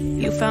hate,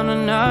 you found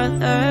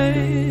another.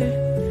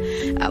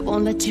 I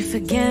won't let you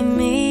forget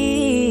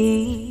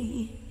me.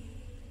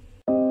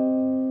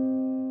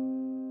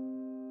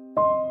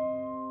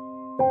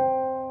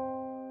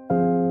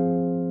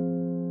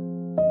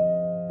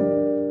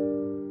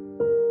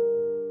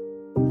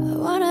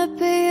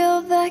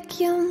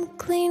 Vacuum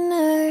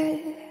cleaner,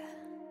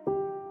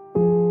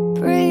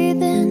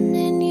 breathing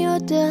in your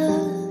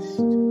dust.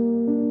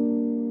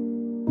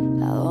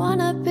 I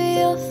wanna be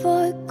your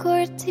Ford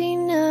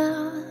Cortina.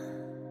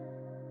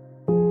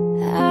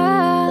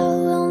 I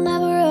will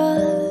never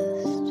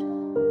rust.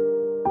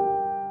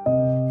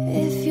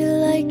 If you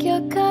like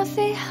your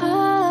coffee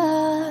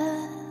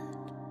hot,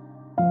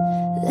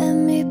 let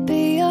me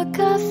be your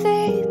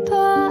coffee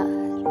pot.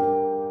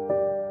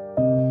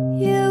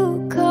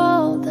 You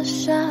call the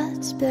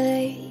shots,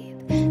 babe.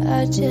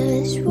 I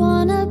just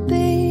wanna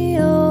be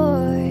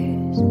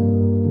yours.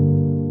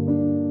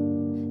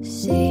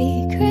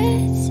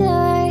 Secrets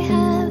I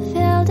have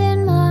held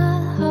in my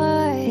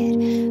heart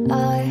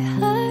are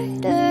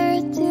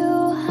harder to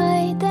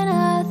hide than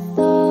I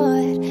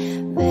thought.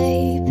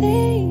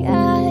 Maybe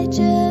I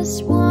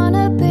just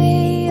wanna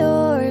be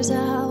yours.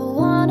 I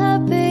wanna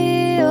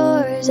be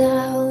yours.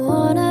 I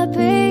wanna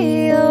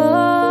be yours.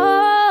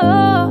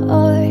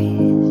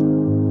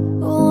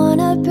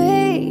 Wanna be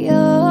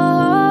yours.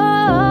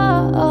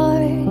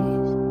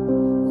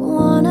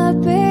 Wanna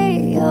be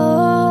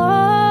yours.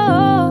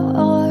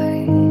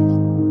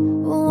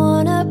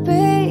 Wanna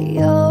be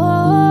yours.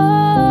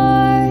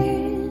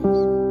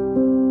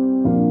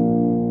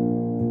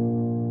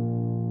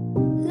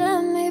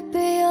 Let me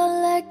be your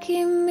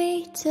lucky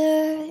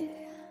meter,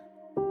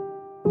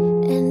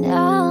 and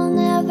I'll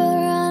never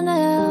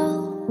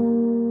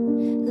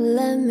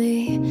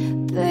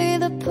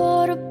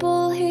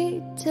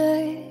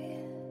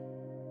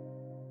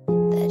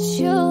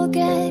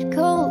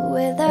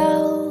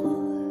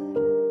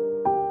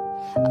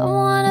I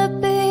wanna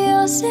be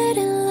your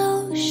setting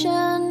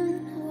lotion.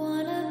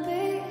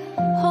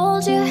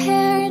 Hold your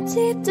hair in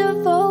deep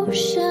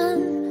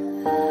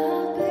devotion.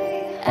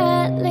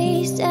 At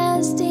least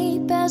as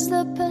deep as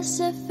the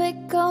Pacific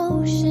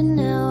Ocean.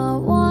 Now I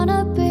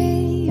wanna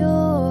be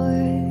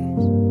yours.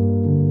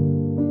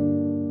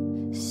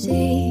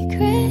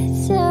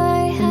 Secrets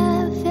I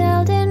have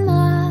held in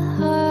my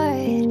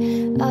heart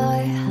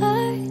are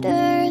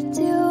harder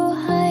to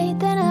hide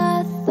than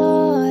I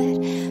thought.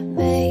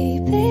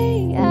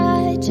 Maybe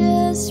I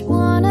just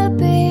wanna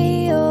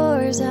be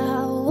yours.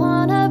 I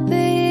wanna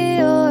be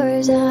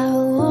yours. I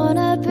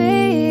wanna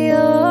be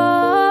yours.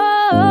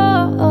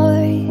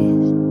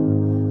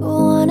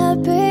 Wanna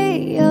be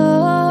yours.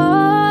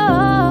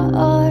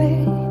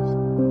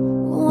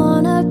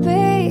 Wanna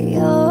be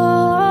yours.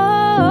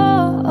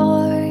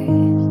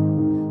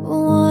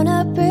 Wanna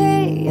be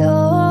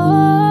yours.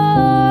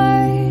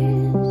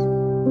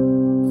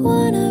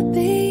 Wanna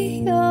be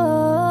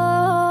yours.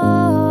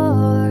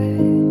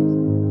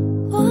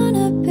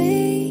 Wanna be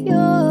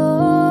yours.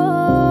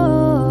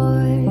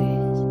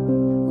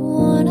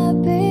 Wanna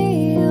be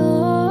yours.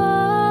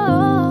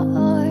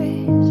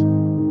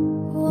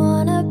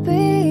 Wanna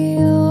be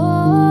yours.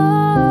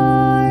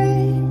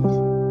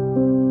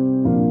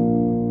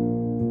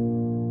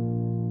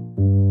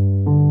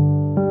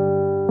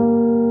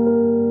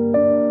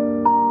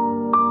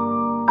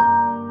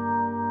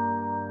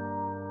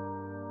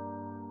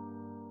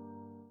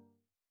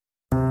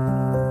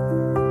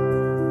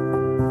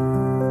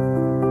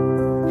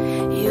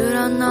 You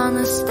don't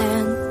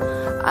understand,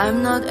 I'm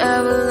not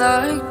ever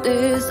like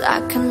this. I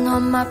can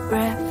hold my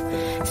breath,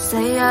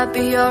 say I'll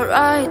be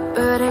alright,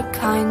 but it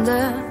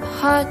kinda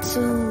hard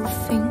to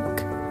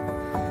think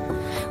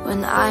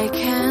when I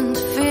can't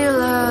feel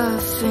a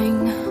thing.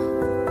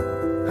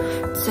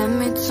 Tell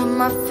me to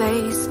my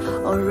face,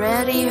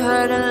 already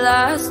heard it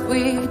last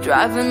week,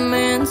 driving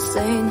me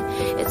insane.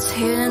 It's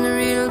hitting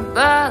real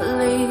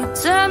badly.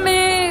 Tell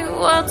me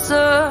what's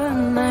her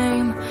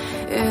name?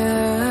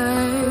 Yeah.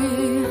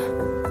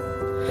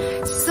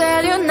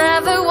 Said you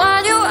never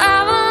want, you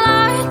ever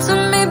lied to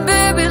me,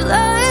 baby.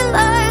 Lie,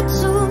 lie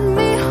to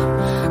me.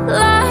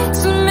 Lie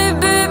to me,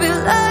 baby.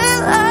 Lie,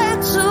 lie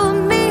to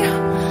me.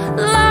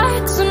 Lie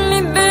to me,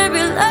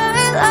 baby.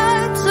 Lie,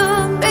 lie to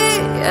me.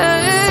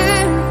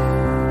 Yeah.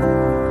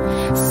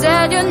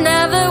 Said you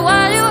never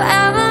want, you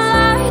ever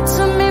lied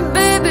to me,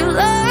 baby.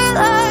 Lie,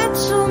 lie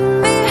to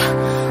me.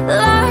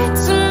 Lie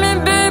to me,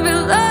 baby.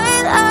 Lie,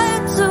 lie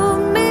to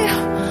me.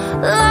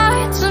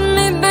 Lie to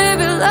me,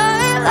 baby.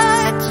 Lie,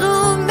 lie to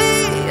me.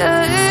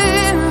 Yeah.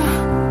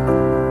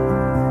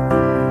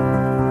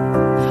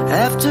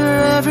 After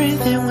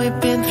everything we've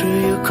been through,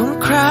 you come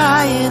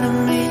crying to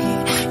me.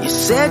 You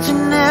said you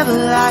never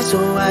lie, so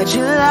why'd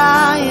you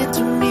lie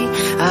to me?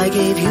 I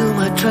gave you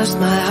my trust,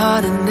 my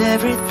heart, and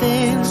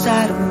everything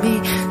inside of me.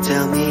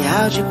 Tell me,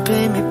 how'd you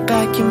pay me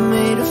back? You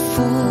made a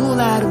fool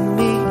out of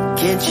me.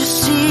 Can't you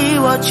see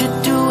what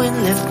you're doing?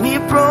 Left me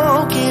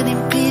broken in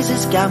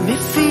pieces, got me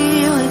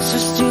feeling so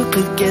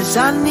stupid. Guess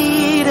I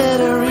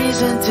needed a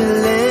reason to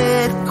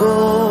let go.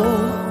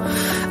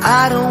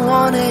 I don't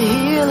wanna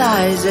hear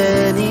lies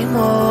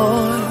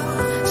anymore.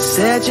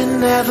 Said you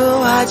never,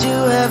 why'd you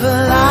ever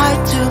lie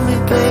to me,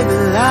 baby?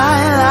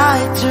 Lie,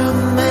 lie to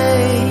me.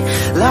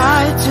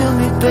 Lie to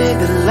me,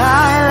 baby.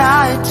 Lie,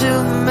 lie to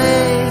me.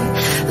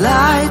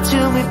 Lie to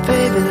me,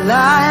 baby.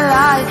 Lie,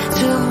 lie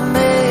to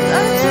me.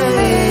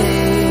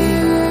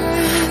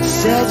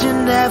 Said you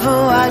never,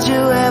 why'd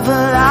you ever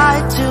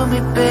lie to me,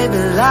 baby?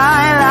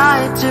 Lie,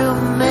 lie to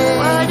me.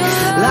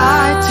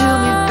 Lie to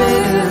me,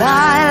 baby.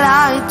 Lie,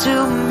 lie to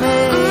me.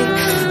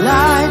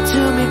 Lie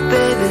to me,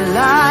 baby.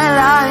 Lie,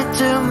 lie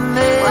to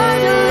me.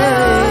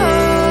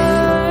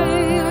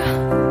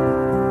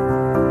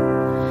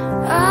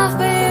 I've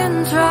been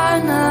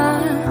trying to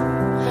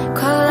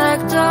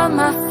collect all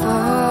my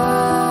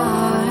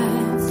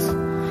thoughts.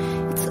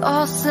 It's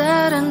all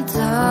said and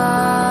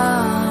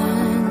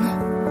done,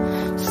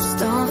 just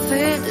don't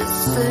feel the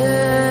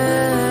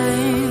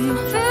same.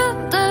 Feel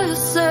the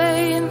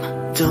same.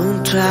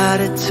 Don't try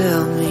to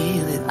tell me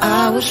that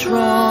I was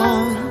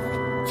wrong.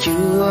 You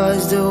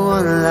was the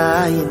one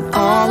lying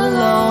all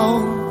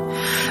along.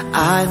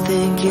 I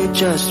think you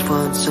just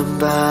want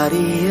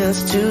somebody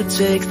else to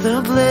take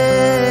the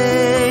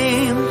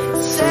blame.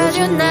 Said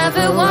you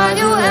never want,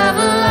 you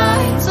ever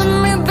lied to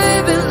me,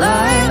 baby.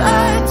 Lie,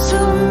 lie to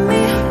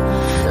me.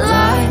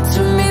 Lie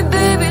to me,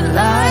 baby.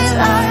 Lie,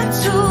 lie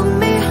to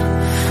me.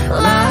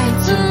 Lie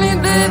to me,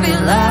 baby.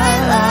 Lie,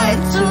 lie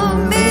to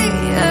me.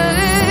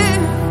 Yeah.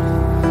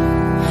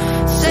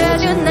 Said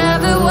you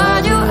never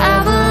want, you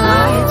ever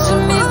lied to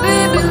me,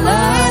 baby.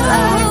 Lie,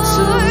 lie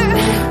to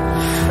me.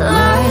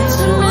 Lie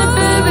to me,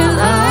 baby.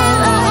 Lie,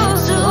 lie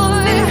to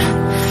me.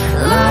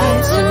 Lie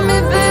to me,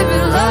 baby.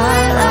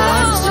 Lie,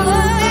 lie to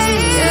me.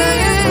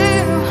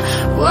 Yeah.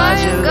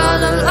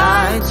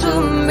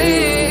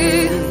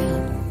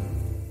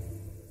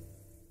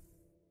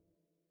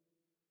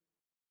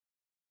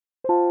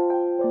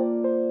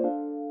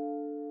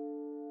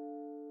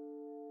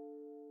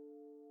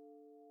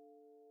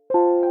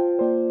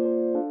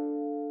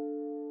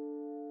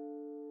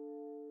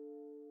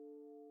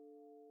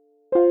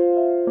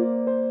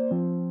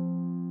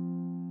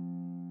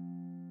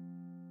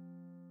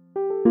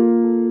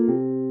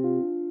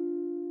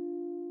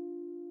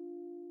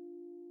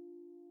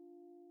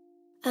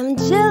 I'm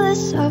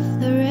jealous of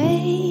the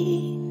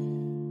rain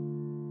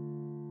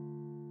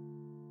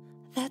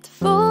that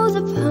falls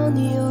upon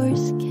your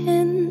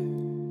skin.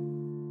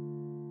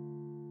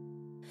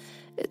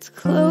 It's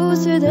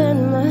closer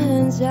than my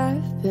hands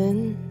have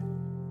been.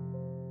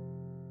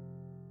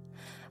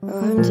 Oh,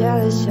 I'm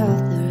jealous of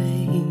the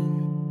rain.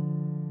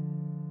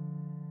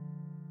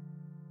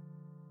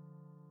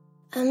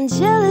 I'm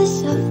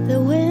jealous of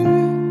the wind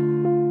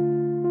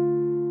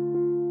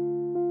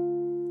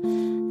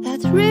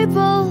that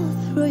ripple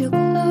through your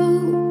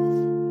clothes.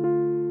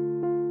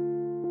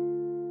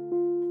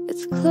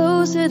 It's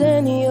closer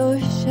than your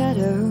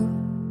shadow.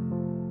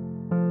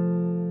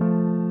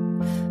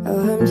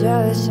 Oh, I'm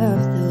jealous of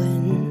the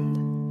wind.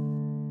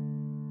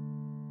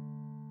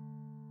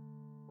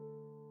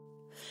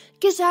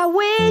 'Cause I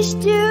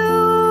wished you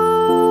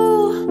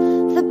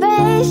the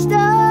best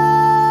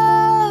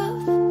of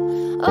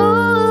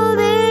all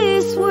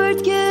this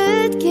world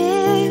could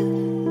give.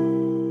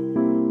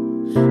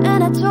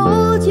 And I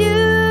told you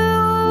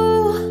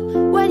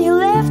when you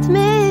left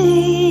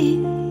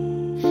me,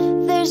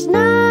 there's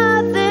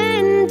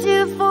nothing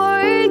to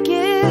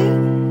forgive.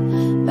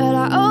 But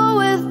I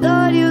always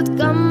thought you'd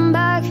come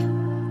back.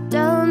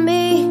 Tell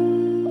me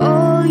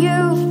all you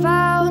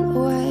found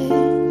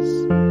was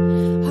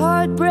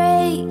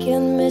heartbreak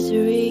and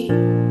misery.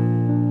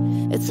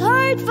 It's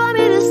hard for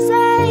me to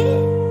say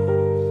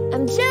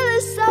I'm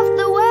jealous of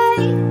the way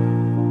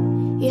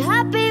you're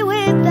happy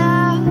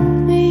without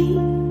me.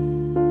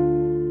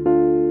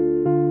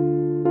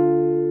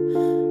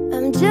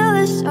 I'm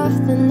jealous of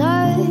the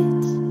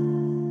nights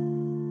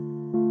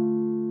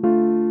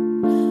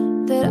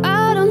that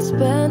I don't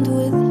spend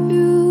with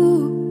you.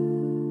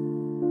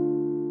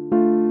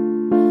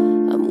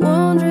 I'm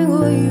wondering who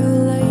you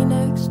lay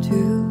next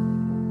to.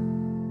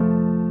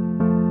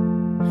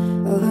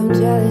 Oh, I'm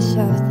jealous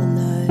of the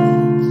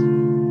nights.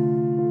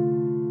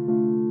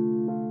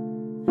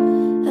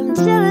 I'm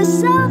jealous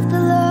of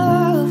the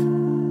love,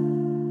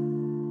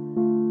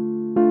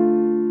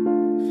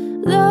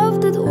 love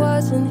that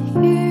wasn't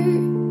here,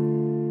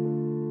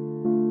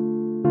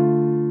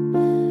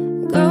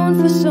 gone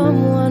for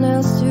someone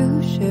else to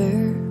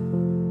share.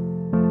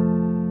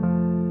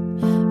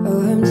 Oh,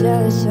 I'm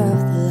jealous of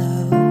the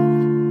love.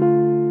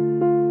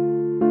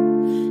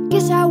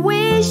 'Cause I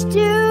wished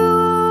you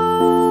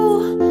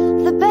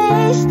the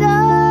best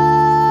of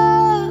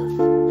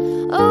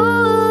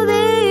all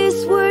this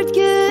world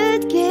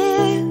could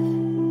give.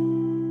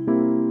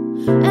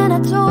 And I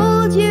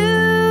told you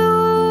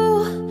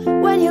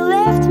when you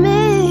left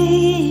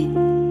me,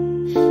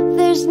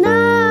 there's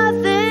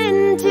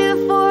nothing to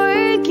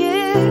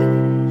forgive.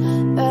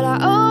 But I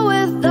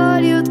always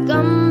thought you'd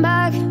come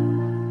back.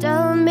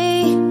 Tell me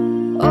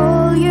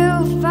all you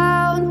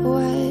found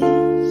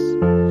was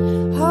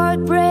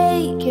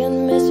heartbreak and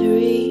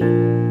misery.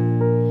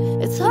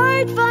 It's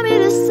hard for me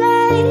to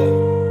say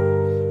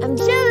I'm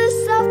jealous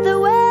of the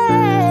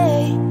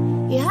way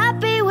you're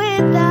happy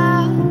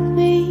without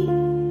me.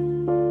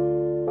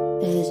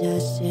 As I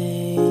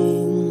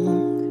sing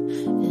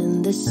in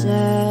the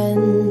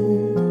sand,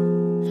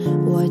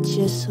 watch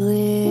you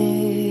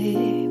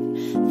slip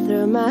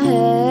through my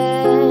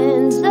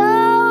hands.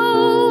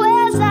 Oh,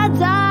 as I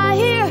die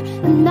here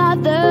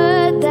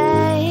another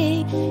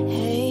day,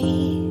 hey,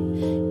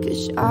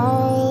 'cause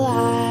all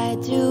I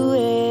do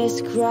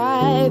is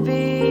cry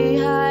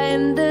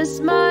behind the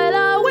smile.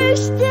 I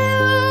wished you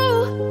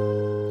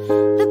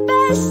the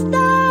best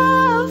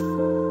of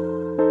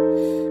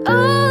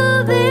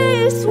all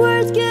this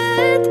world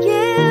could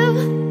give.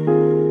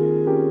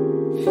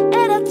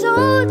 And I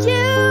told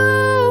you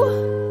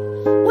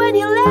when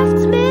you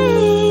left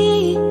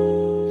me,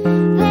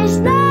 there's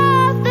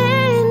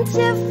nothing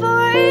to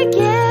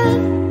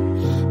forgive.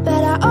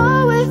 But I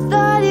always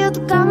thought you'd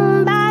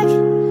come back.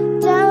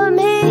 Tell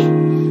me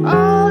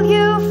all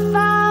you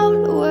found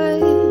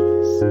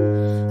was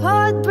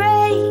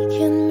heartbreak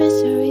and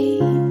misery.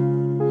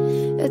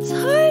 It's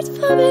hard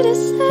for me to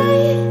say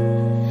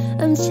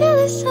I'm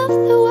jealous of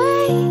the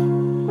way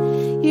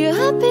you're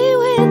happy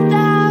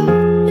without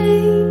me.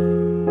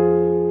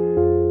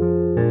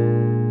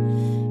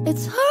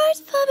 It's hard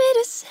for me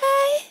to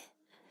say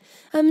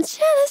I'm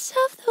jealous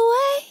of the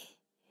way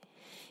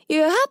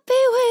you're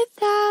happy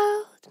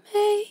without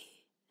me.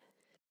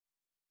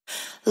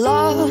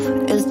 Love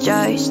is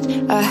just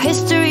a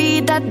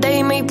history that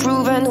they may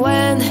prove. And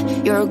when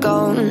you're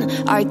gone,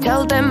 I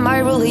tell them my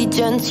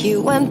religion's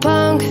you. When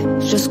punk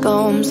just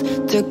comes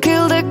to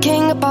kill the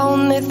king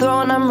upon the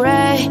throne, I'm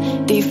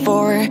ready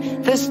for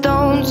the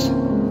stones.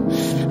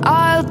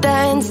 I'll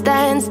dance,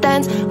 dance,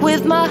 dance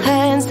with my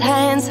hands,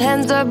 hands,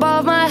 hands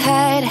above my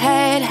head,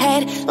 head,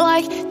 head.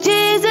 Like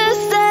Jesus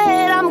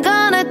said, I'm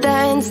gonna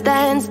dance,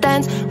 dance,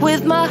 dance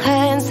with my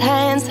hands,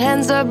 hands,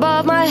 hands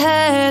above my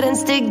head. And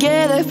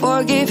together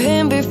forgive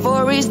him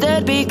before he's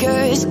dead.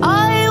 Because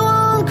I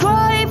won't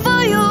cry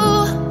for you,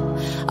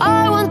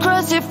 I won't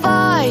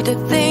crucify the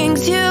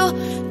things you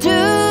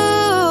do.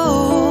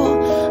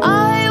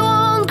 I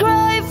won't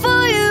cry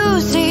for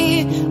you,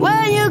 see,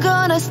 when you're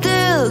gonna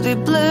still be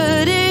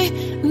Bloody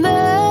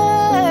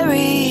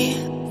Mary.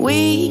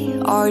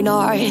 are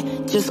not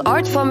just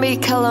art from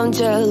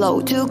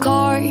Michelangelo to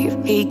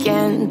carve. He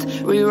can't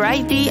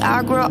rewrite the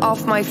aggro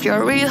of my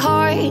fury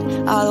heart.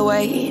 I'll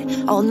wait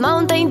on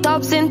mountain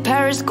tops in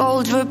Paris,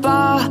 cold, je veux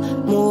pas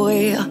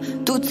mourir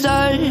toute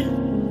seule.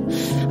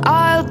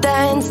 I'll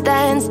dance,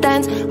 dance,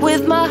 dance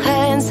with my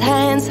hands,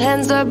 hands,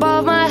 hands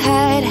above my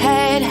head,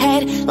 head,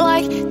 head.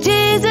 Like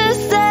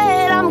Jesus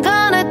said, I'm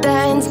gonna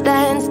dance,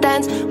 dance,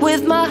 dance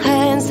with my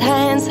hands,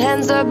 hands,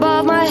 hands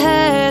above my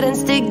head. And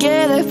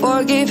together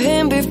forgive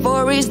him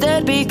before he's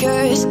dead,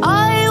 because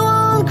I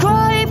won't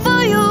cry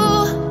for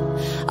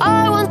you,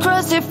 I won't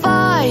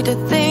crucify the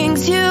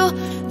things you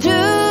do.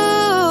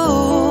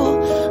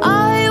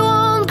 I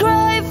won't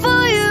cry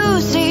for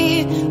you,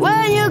 see,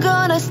 when you're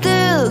gonna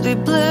still be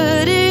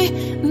bloody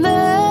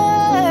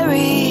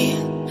Mary.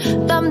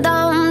 Dum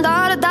dum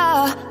da da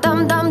da,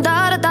 dum dum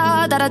da da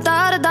da da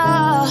da da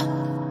da.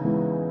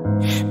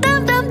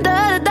 Dum dum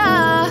da da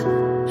da,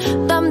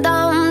 dum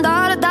dum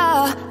da da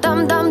da,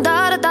 dum dum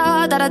da da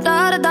da da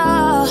da da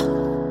da.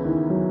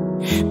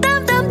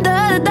 Dum dum da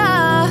da da.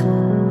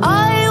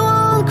 I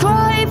won't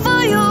cry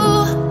for you,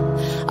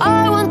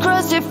 I won't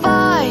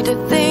crucify the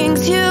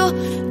things you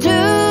do.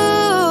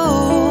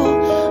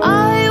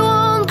 I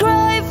won't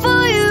cry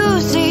for you,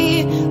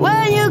 see,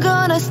 when you're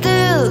gonna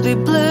still be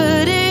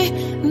bloody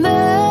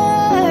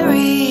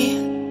Mary.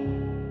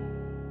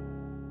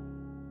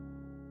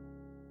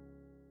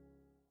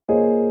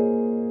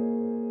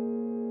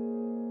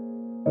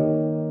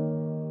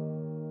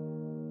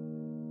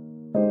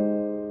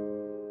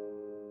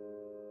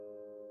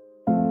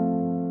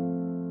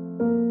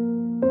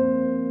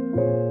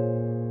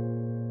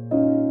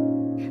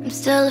 I'm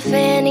still a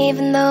fan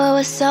even though I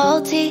was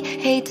salty.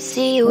 Hate to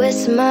see you with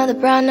some other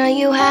broad, are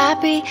you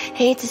happy?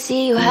 Hate to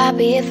see you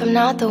happy if I'm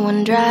not the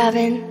one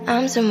driving.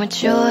 I'm so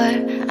mature,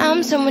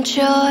 I'm so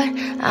mature,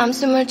 I'm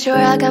so mature.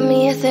 I got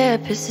me a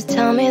therapist to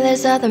tell me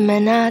there's other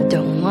men I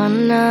don't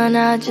want none,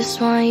 I just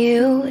want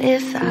you.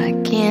 If I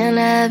can't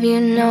have you,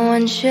 no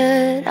one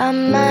should. I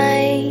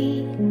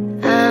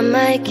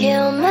might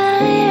kill my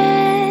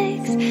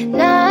ex,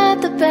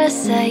 not the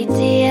best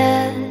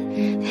idea.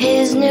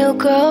 His new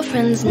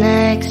girlfriend's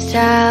next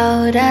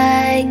child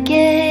I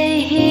get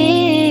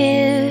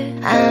here.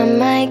 I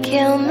might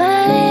kill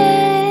my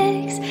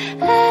ex,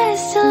 I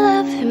still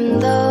love him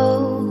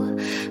though.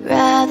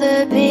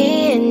 Rather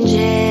be in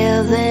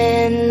jail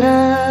than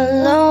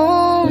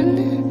alone.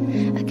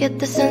 I get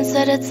the sense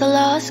that it's a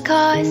lost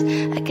cause,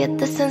 I get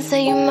the sense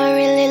that you might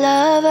really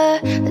love her.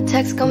 The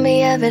text gon'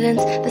 be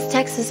evidence, this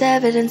text is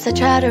evidence. I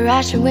try to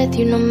ration with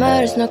you, no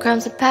murders, no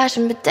crimes of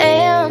passion. But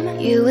damn,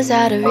 you was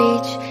out of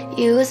reach,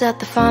 you was at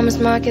the farmer's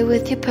market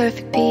with your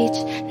perfect peach.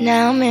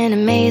 Now I'm in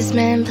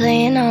amazement,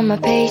 playing on my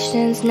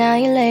patience. Now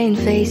you're laying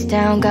face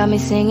down, got me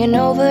singing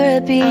over a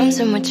beat. I'm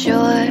so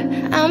mature,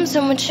 I'm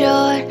so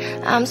mature,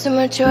 I'm so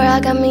mature. I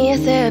got me a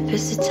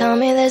therapist to tell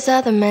me there's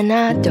other men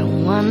I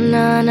don't want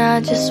none, I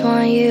just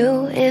want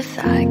you. If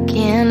I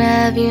can't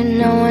have you,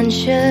 no one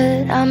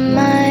should. I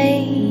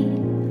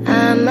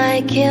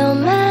might kill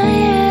my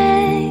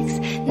ex,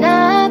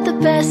 not the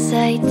best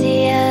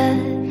idea.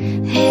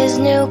 His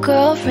new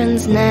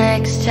girlfriend's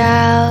next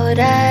child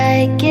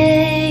I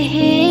get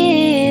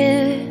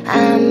here.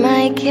 I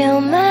might kill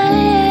my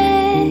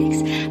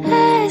ex,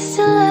 I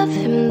still love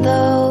him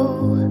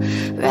though.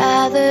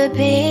 Rather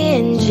be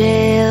in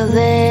jail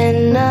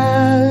than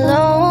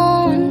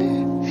alone.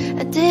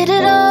 I did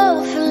it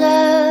all for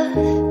love,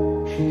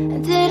 I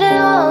did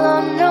it all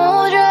on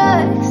no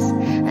drugs.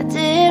 I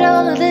did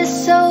all of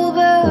this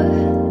sober,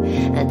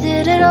 I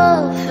did it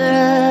all for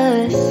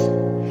us.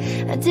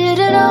 I did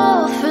it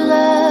all for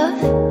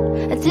love,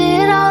 I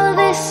did all of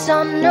this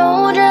on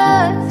no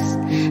drugs.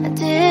 I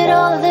did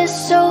all of this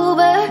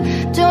sober,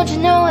 don't you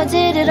know I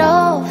did it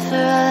all for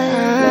us.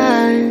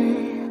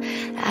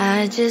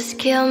 I just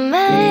killed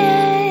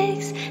my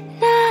ex,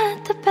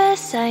 not the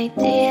best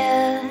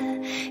idea.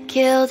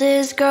 Killed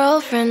his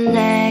girlfriend,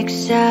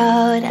 next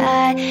child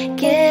I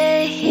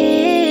get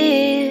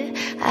here.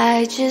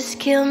 I just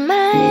killed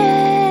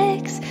my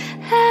ex,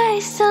 I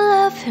still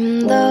love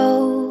him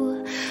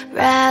though.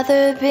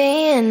 Rather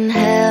be in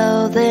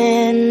hell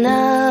than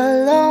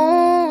alone.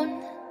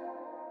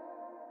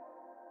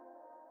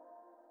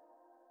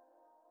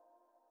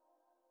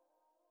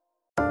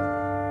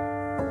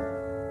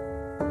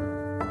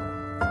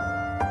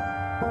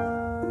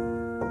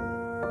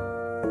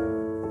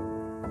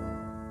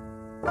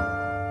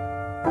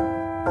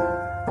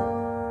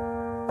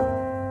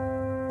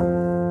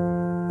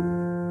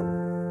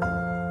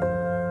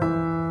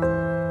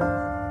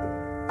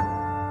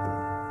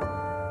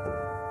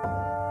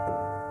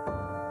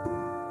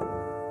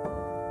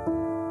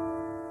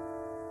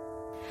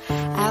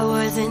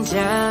 Wasn't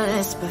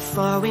jealous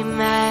before we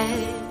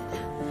met.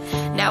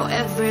 Now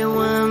every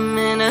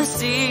woman I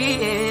see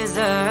is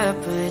a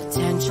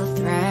potential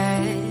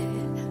threat.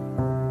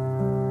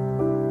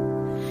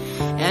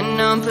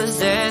 And I'm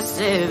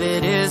possessive,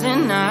 it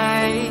isn't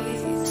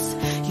nice.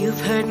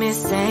 You've heard me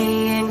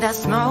saying that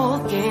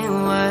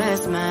smoking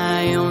was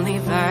my only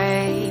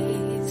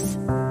vice,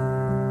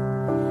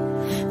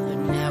 but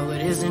now it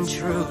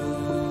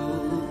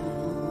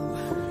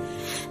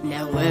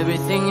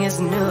everything is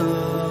new,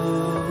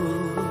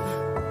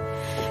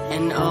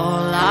 and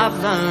all I've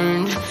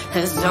learned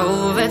has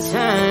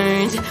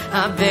overturned.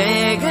 I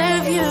beg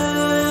of you,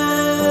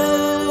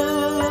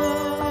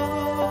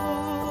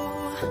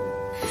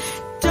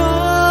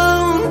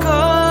 don't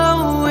go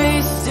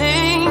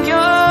wasting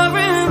your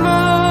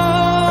emotion.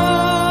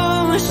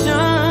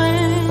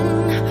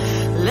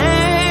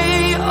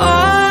 Lay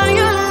all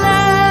your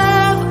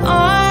love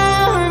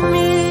on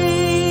me.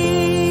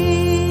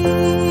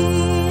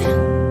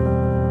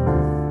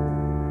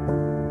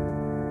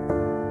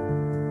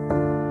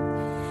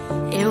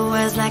 It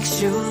was like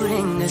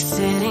shooting a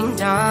sitting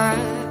dark,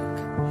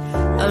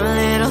 a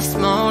little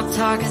small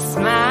talk, a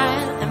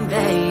smile, and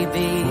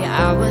baby,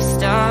 I was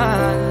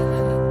stuck.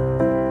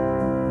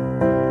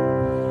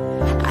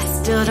 I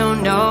still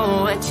don't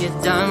know what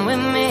you've done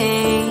with me.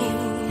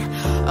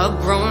 A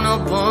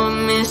grown-up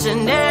woman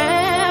should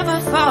never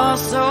fall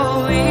so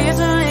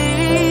easily.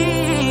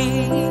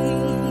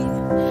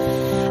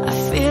 I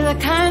feel a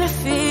kind of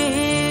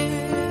fear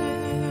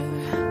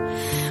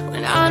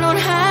when I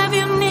don't have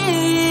you near.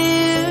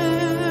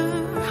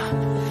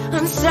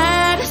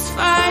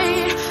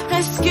 Unsatisfied, I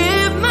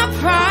skip my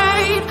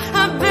pride.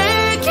 I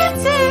beg you,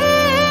 dear,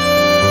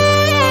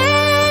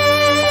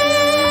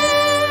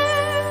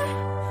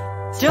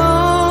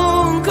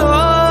 don't go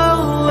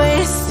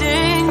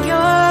wasting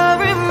your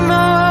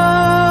emotion.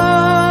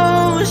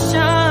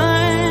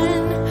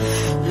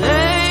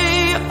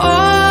 Lay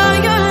all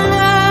your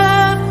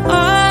love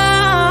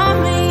on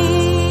me.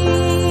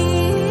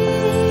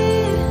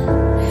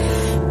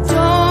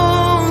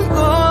 Don't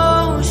go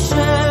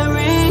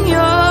sharing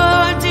your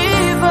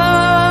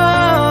devotion.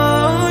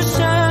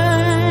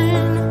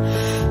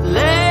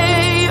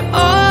 Lay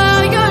all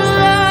your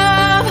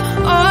love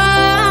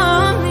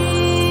on me.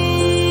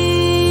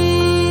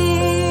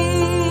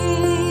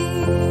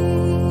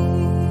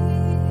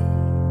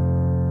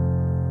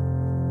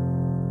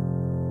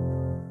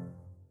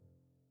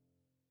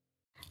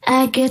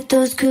 I get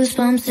those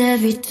goosebumps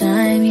every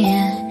time,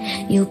 yeah.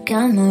 You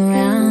come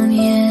around,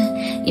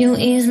 yeah. You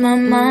ease my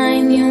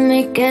mind, you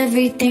make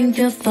everything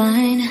feel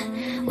fine.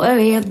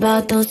 Worry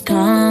about those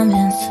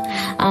comments,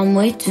 I'm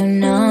way too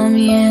numb,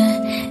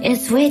 yeah.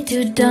 It's way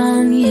too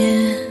dumb,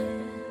 yeah.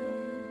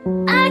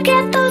 I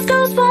get those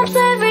goosebumps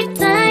every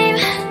time.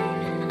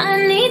 I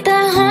need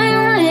that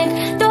Heimlich,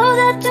 throw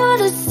that to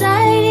the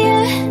side,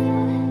 yeah.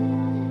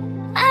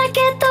 I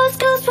get those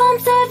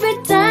goosebumps every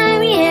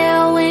time,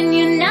 yeah. When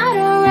you're not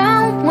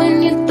around, when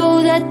you throw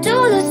that to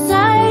the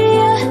side,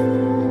 yeah.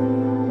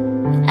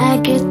 I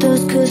get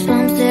those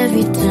goosebumps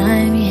every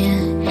time, yeah.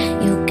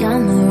 You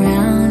come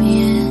around,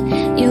 yeah.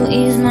 You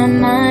ease my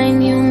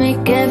mind, you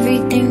make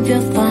everything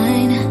feel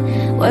fine.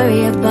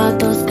 Worry about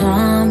those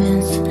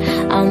comments,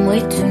 I'm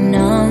way too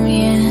numb,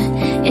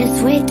 yeah.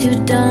 It's way too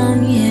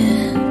dumb,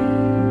 yeah.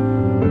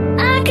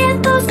 I get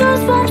those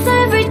goosebumps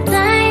every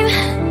time.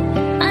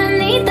 I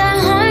need that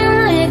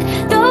Heimlich,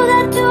 throw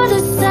that to the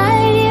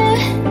side, yeah.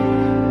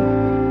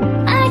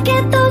 I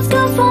get those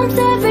goosebumps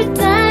every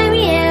time,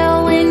 yeah.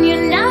 When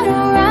you're not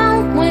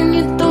around, when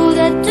you throw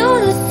that to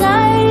the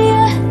side,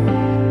 yeah.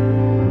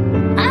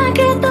 I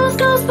get those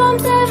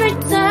goosebumps every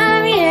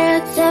time, yeah.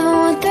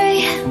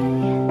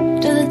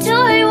 713 to the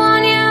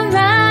 281, yeah, I'm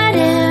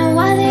riding.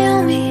 Why they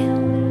on me?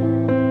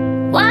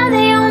 Why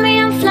they on me?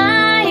 I'm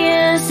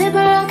flying,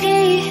 sipping low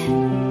key.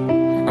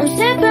 I'm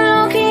sipping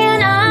low key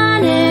and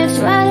Onyx,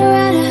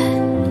 rider.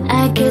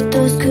 I get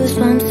those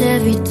goosebumps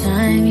every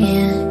time,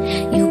 yeah.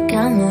 You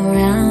come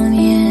around,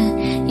 yeah.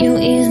 You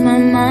ease my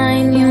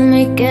mind, you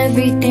make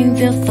everything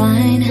feel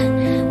fine.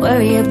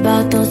 Worry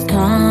about those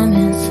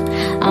comments,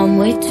 I'm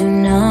way too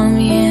numb,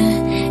 yeah.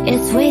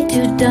 It's way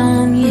too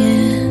dumb,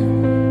 yeah.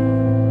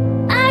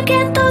 I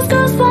get those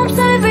goosebumps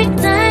every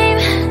time.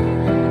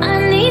 I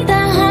need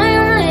that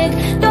Heimlich,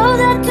 throw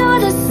that to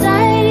the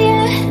side,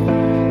 yeah.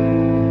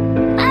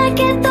 I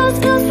get those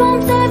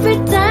goosebumps every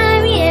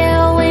time,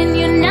 yeah. When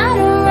you're not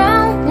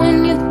around, when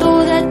you throw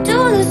that to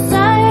the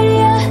side,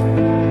 yeah.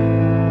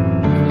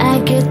 I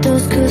get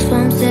those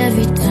goosebumps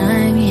every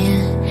time,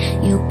 yeah.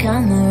 You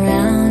come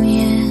around,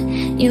 yeah.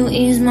 You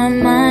ease my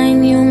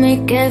mind, you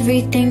make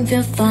everything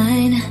feel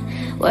fine.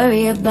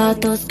 Worry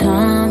about those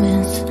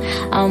comments,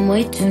 I'm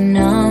way too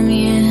numb,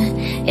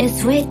 yeah.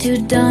 It's way too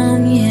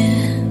dumb,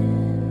 yeah.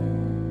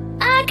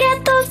 I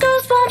get those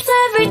goosebumps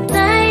every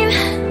time.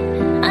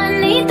 I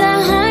need that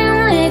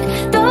Heimlich,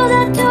 throw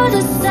that to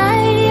the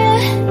side, yeah.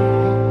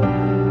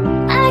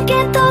 I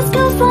get those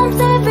goosebumps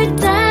every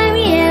time,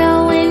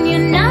 yeah. When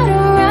you're not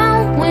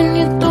around, when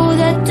you throw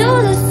that to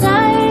the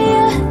side,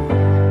 yeah.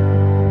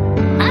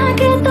 I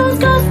get those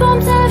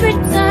goosebumps every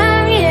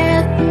time, yeah.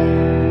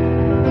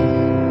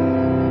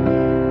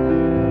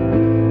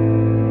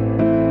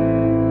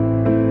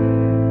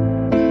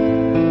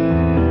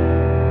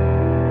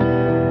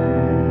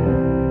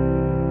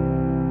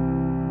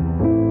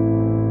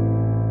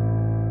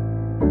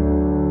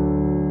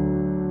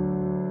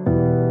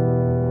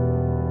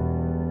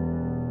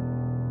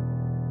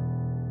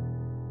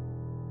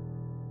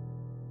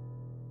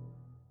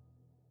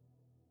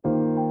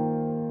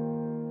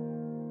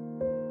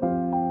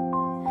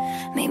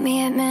 Meet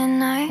me at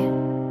midnight.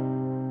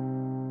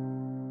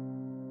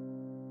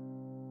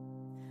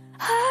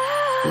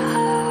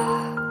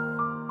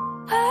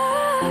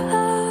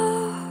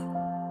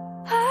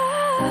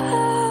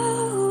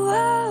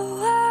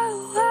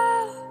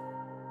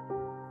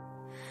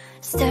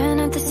 Staring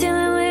at the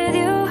ceiling with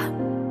you.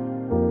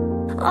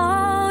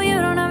 Oh, you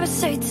don't ever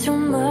say too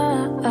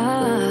much,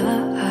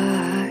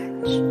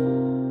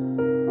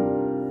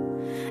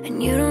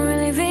 and you don't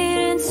really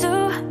read into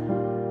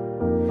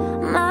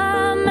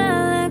my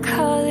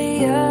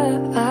melancholia.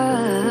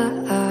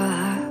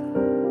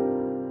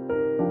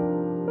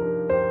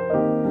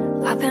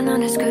 I've been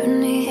under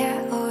scrutiny,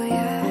 yeah, oh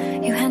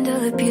yeah. You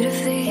handle it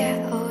beautifully,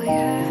 yeah, oh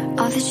yeah.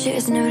 All this shit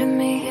is new to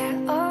me, yeah,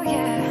 oh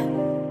yeah.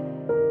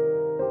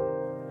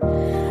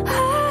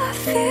 I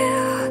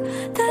feel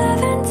the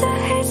love and the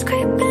hate's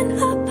creeping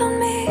up on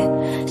me,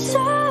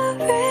 so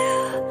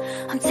real.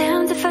 I'm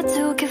damned if I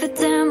do give a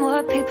damn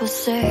what people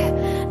say.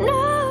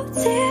 No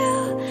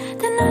deal,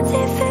 the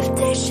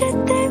 1950 shit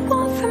they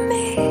want from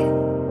me.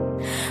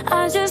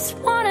 I just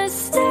wanna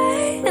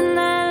stay in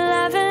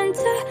that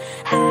lavender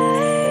haze.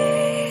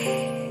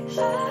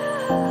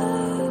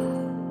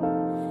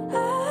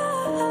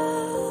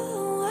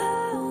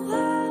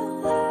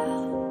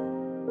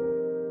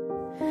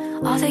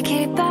 All they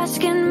keep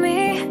asking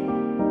me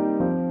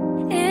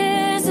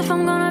is if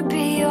I'm gonna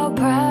be your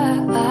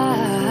bride.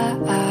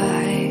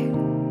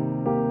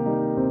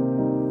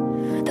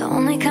 The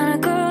only kind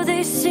of girl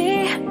they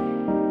see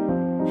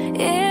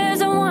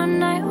is a one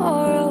night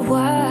or a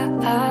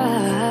wife.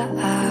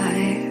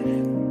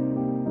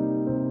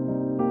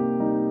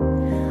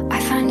 I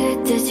find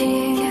it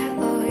dizzying, yeah,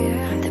 oh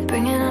yeah. They're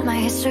bringing up my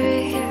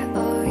history, yeah,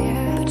 oh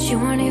yeah. But you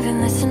weren't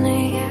even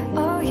listening, yeah,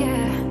 oh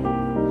yeah.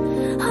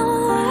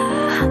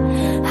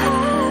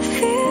 I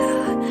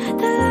feel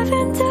the love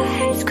and the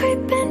hate's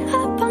creeping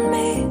up on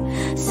me,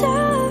 so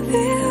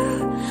real.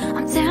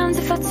 I'm damned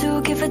if I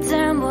do give a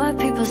damn what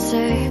people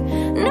say.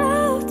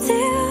 No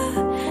deal,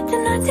 the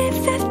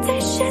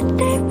 1950 shit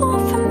they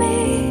want from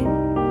me.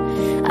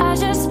 I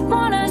just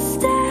wanna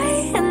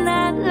stay in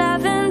that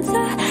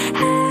lavender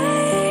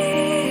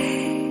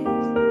haze.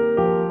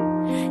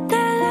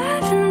 That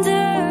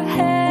lavender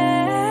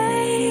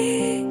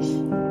haze.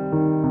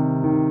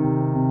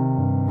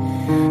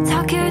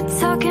 Talk your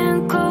talk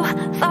and go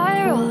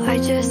viral. I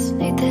just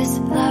need this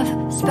love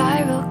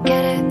spiral.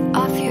 Get it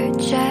off your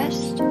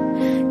chest,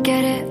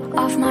 get it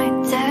off my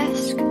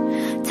desk.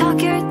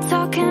 Talk your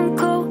talk and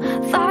go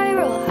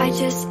viral. I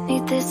just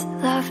need this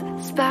love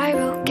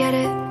spiral. Get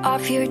it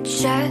off your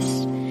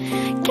chest,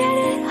 get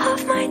it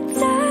off my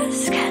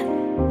desk. I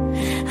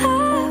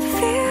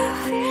feel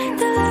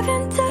the love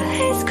and the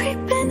hate's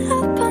creeping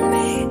up on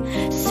me,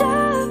 so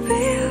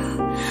real.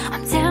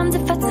 I'm damned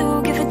if I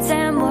do give a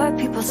damn what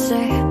people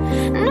say.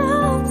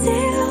 No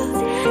deal,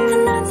 the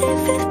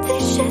 1950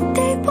 shit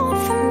they want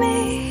from me.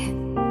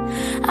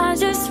 I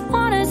just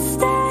wanna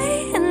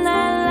stay in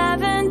that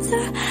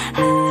lavender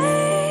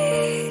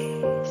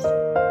haze.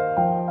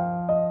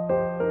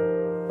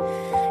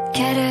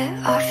 Get it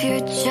off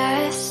your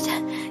chest,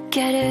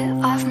 get it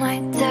off my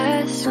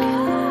desk.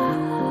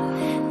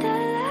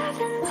 That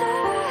lavender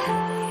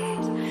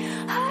haze.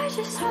 I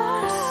just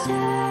wanna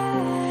stay,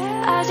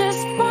 I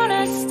just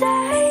wanna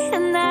stay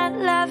in that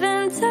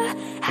lavender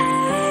haze.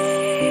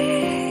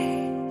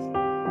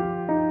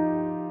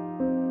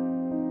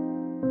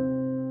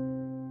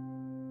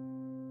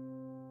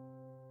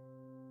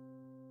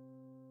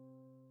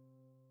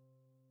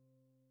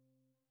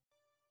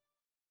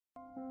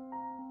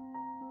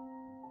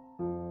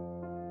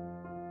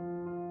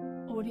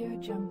 Audio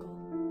Jungle.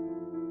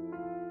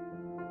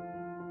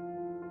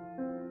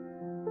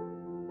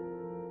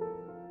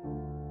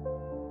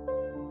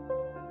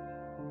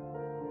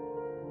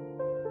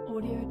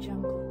 Audio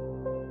Jungle.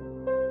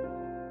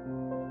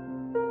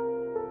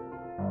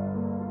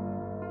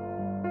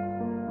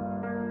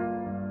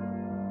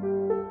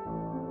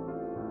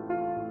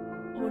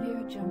 Audio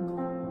Jungle.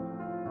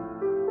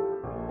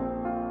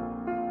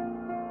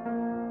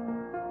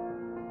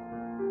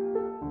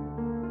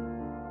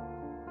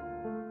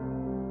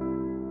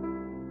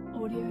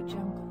 Audio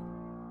Jungle.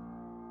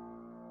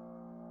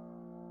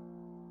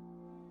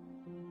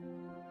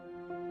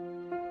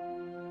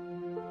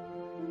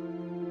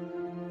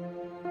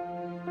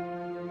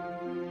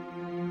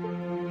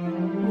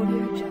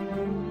 Audio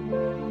Jungle.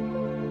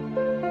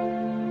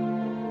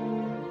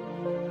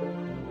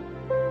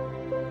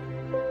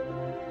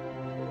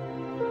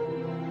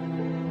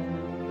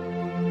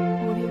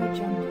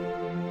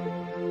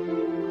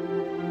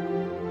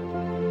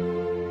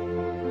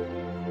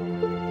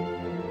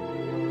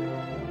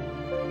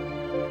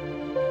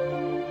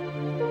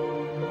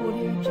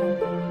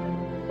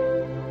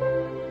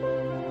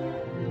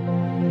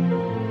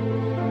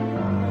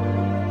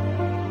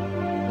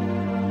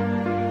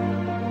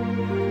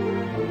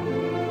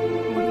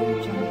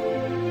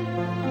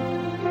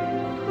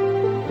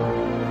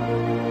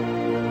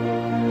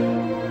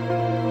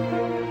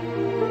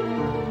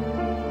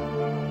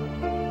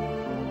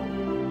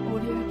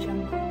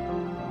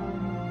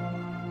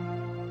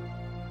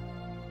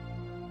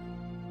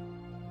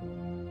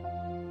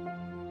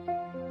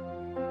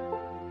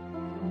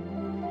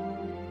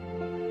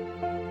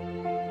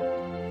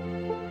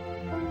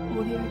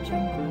 Audio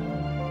Jungle.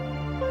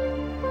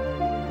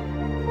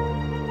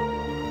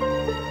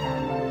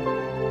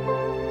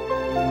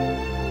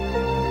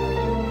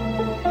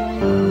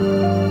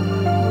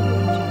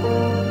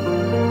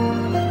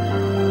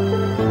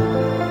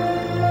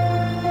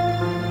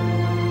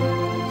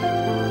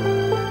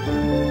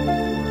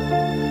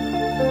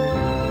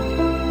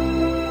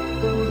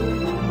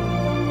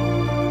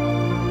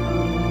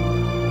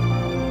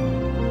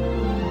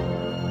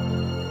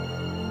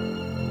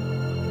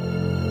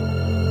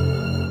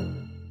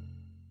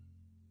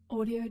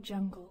 Audio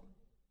Jungle.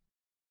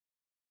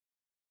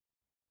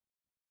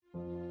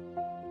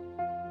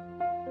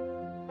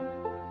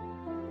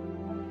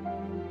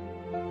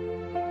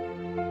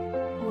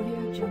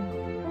 Audio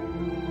Jungle.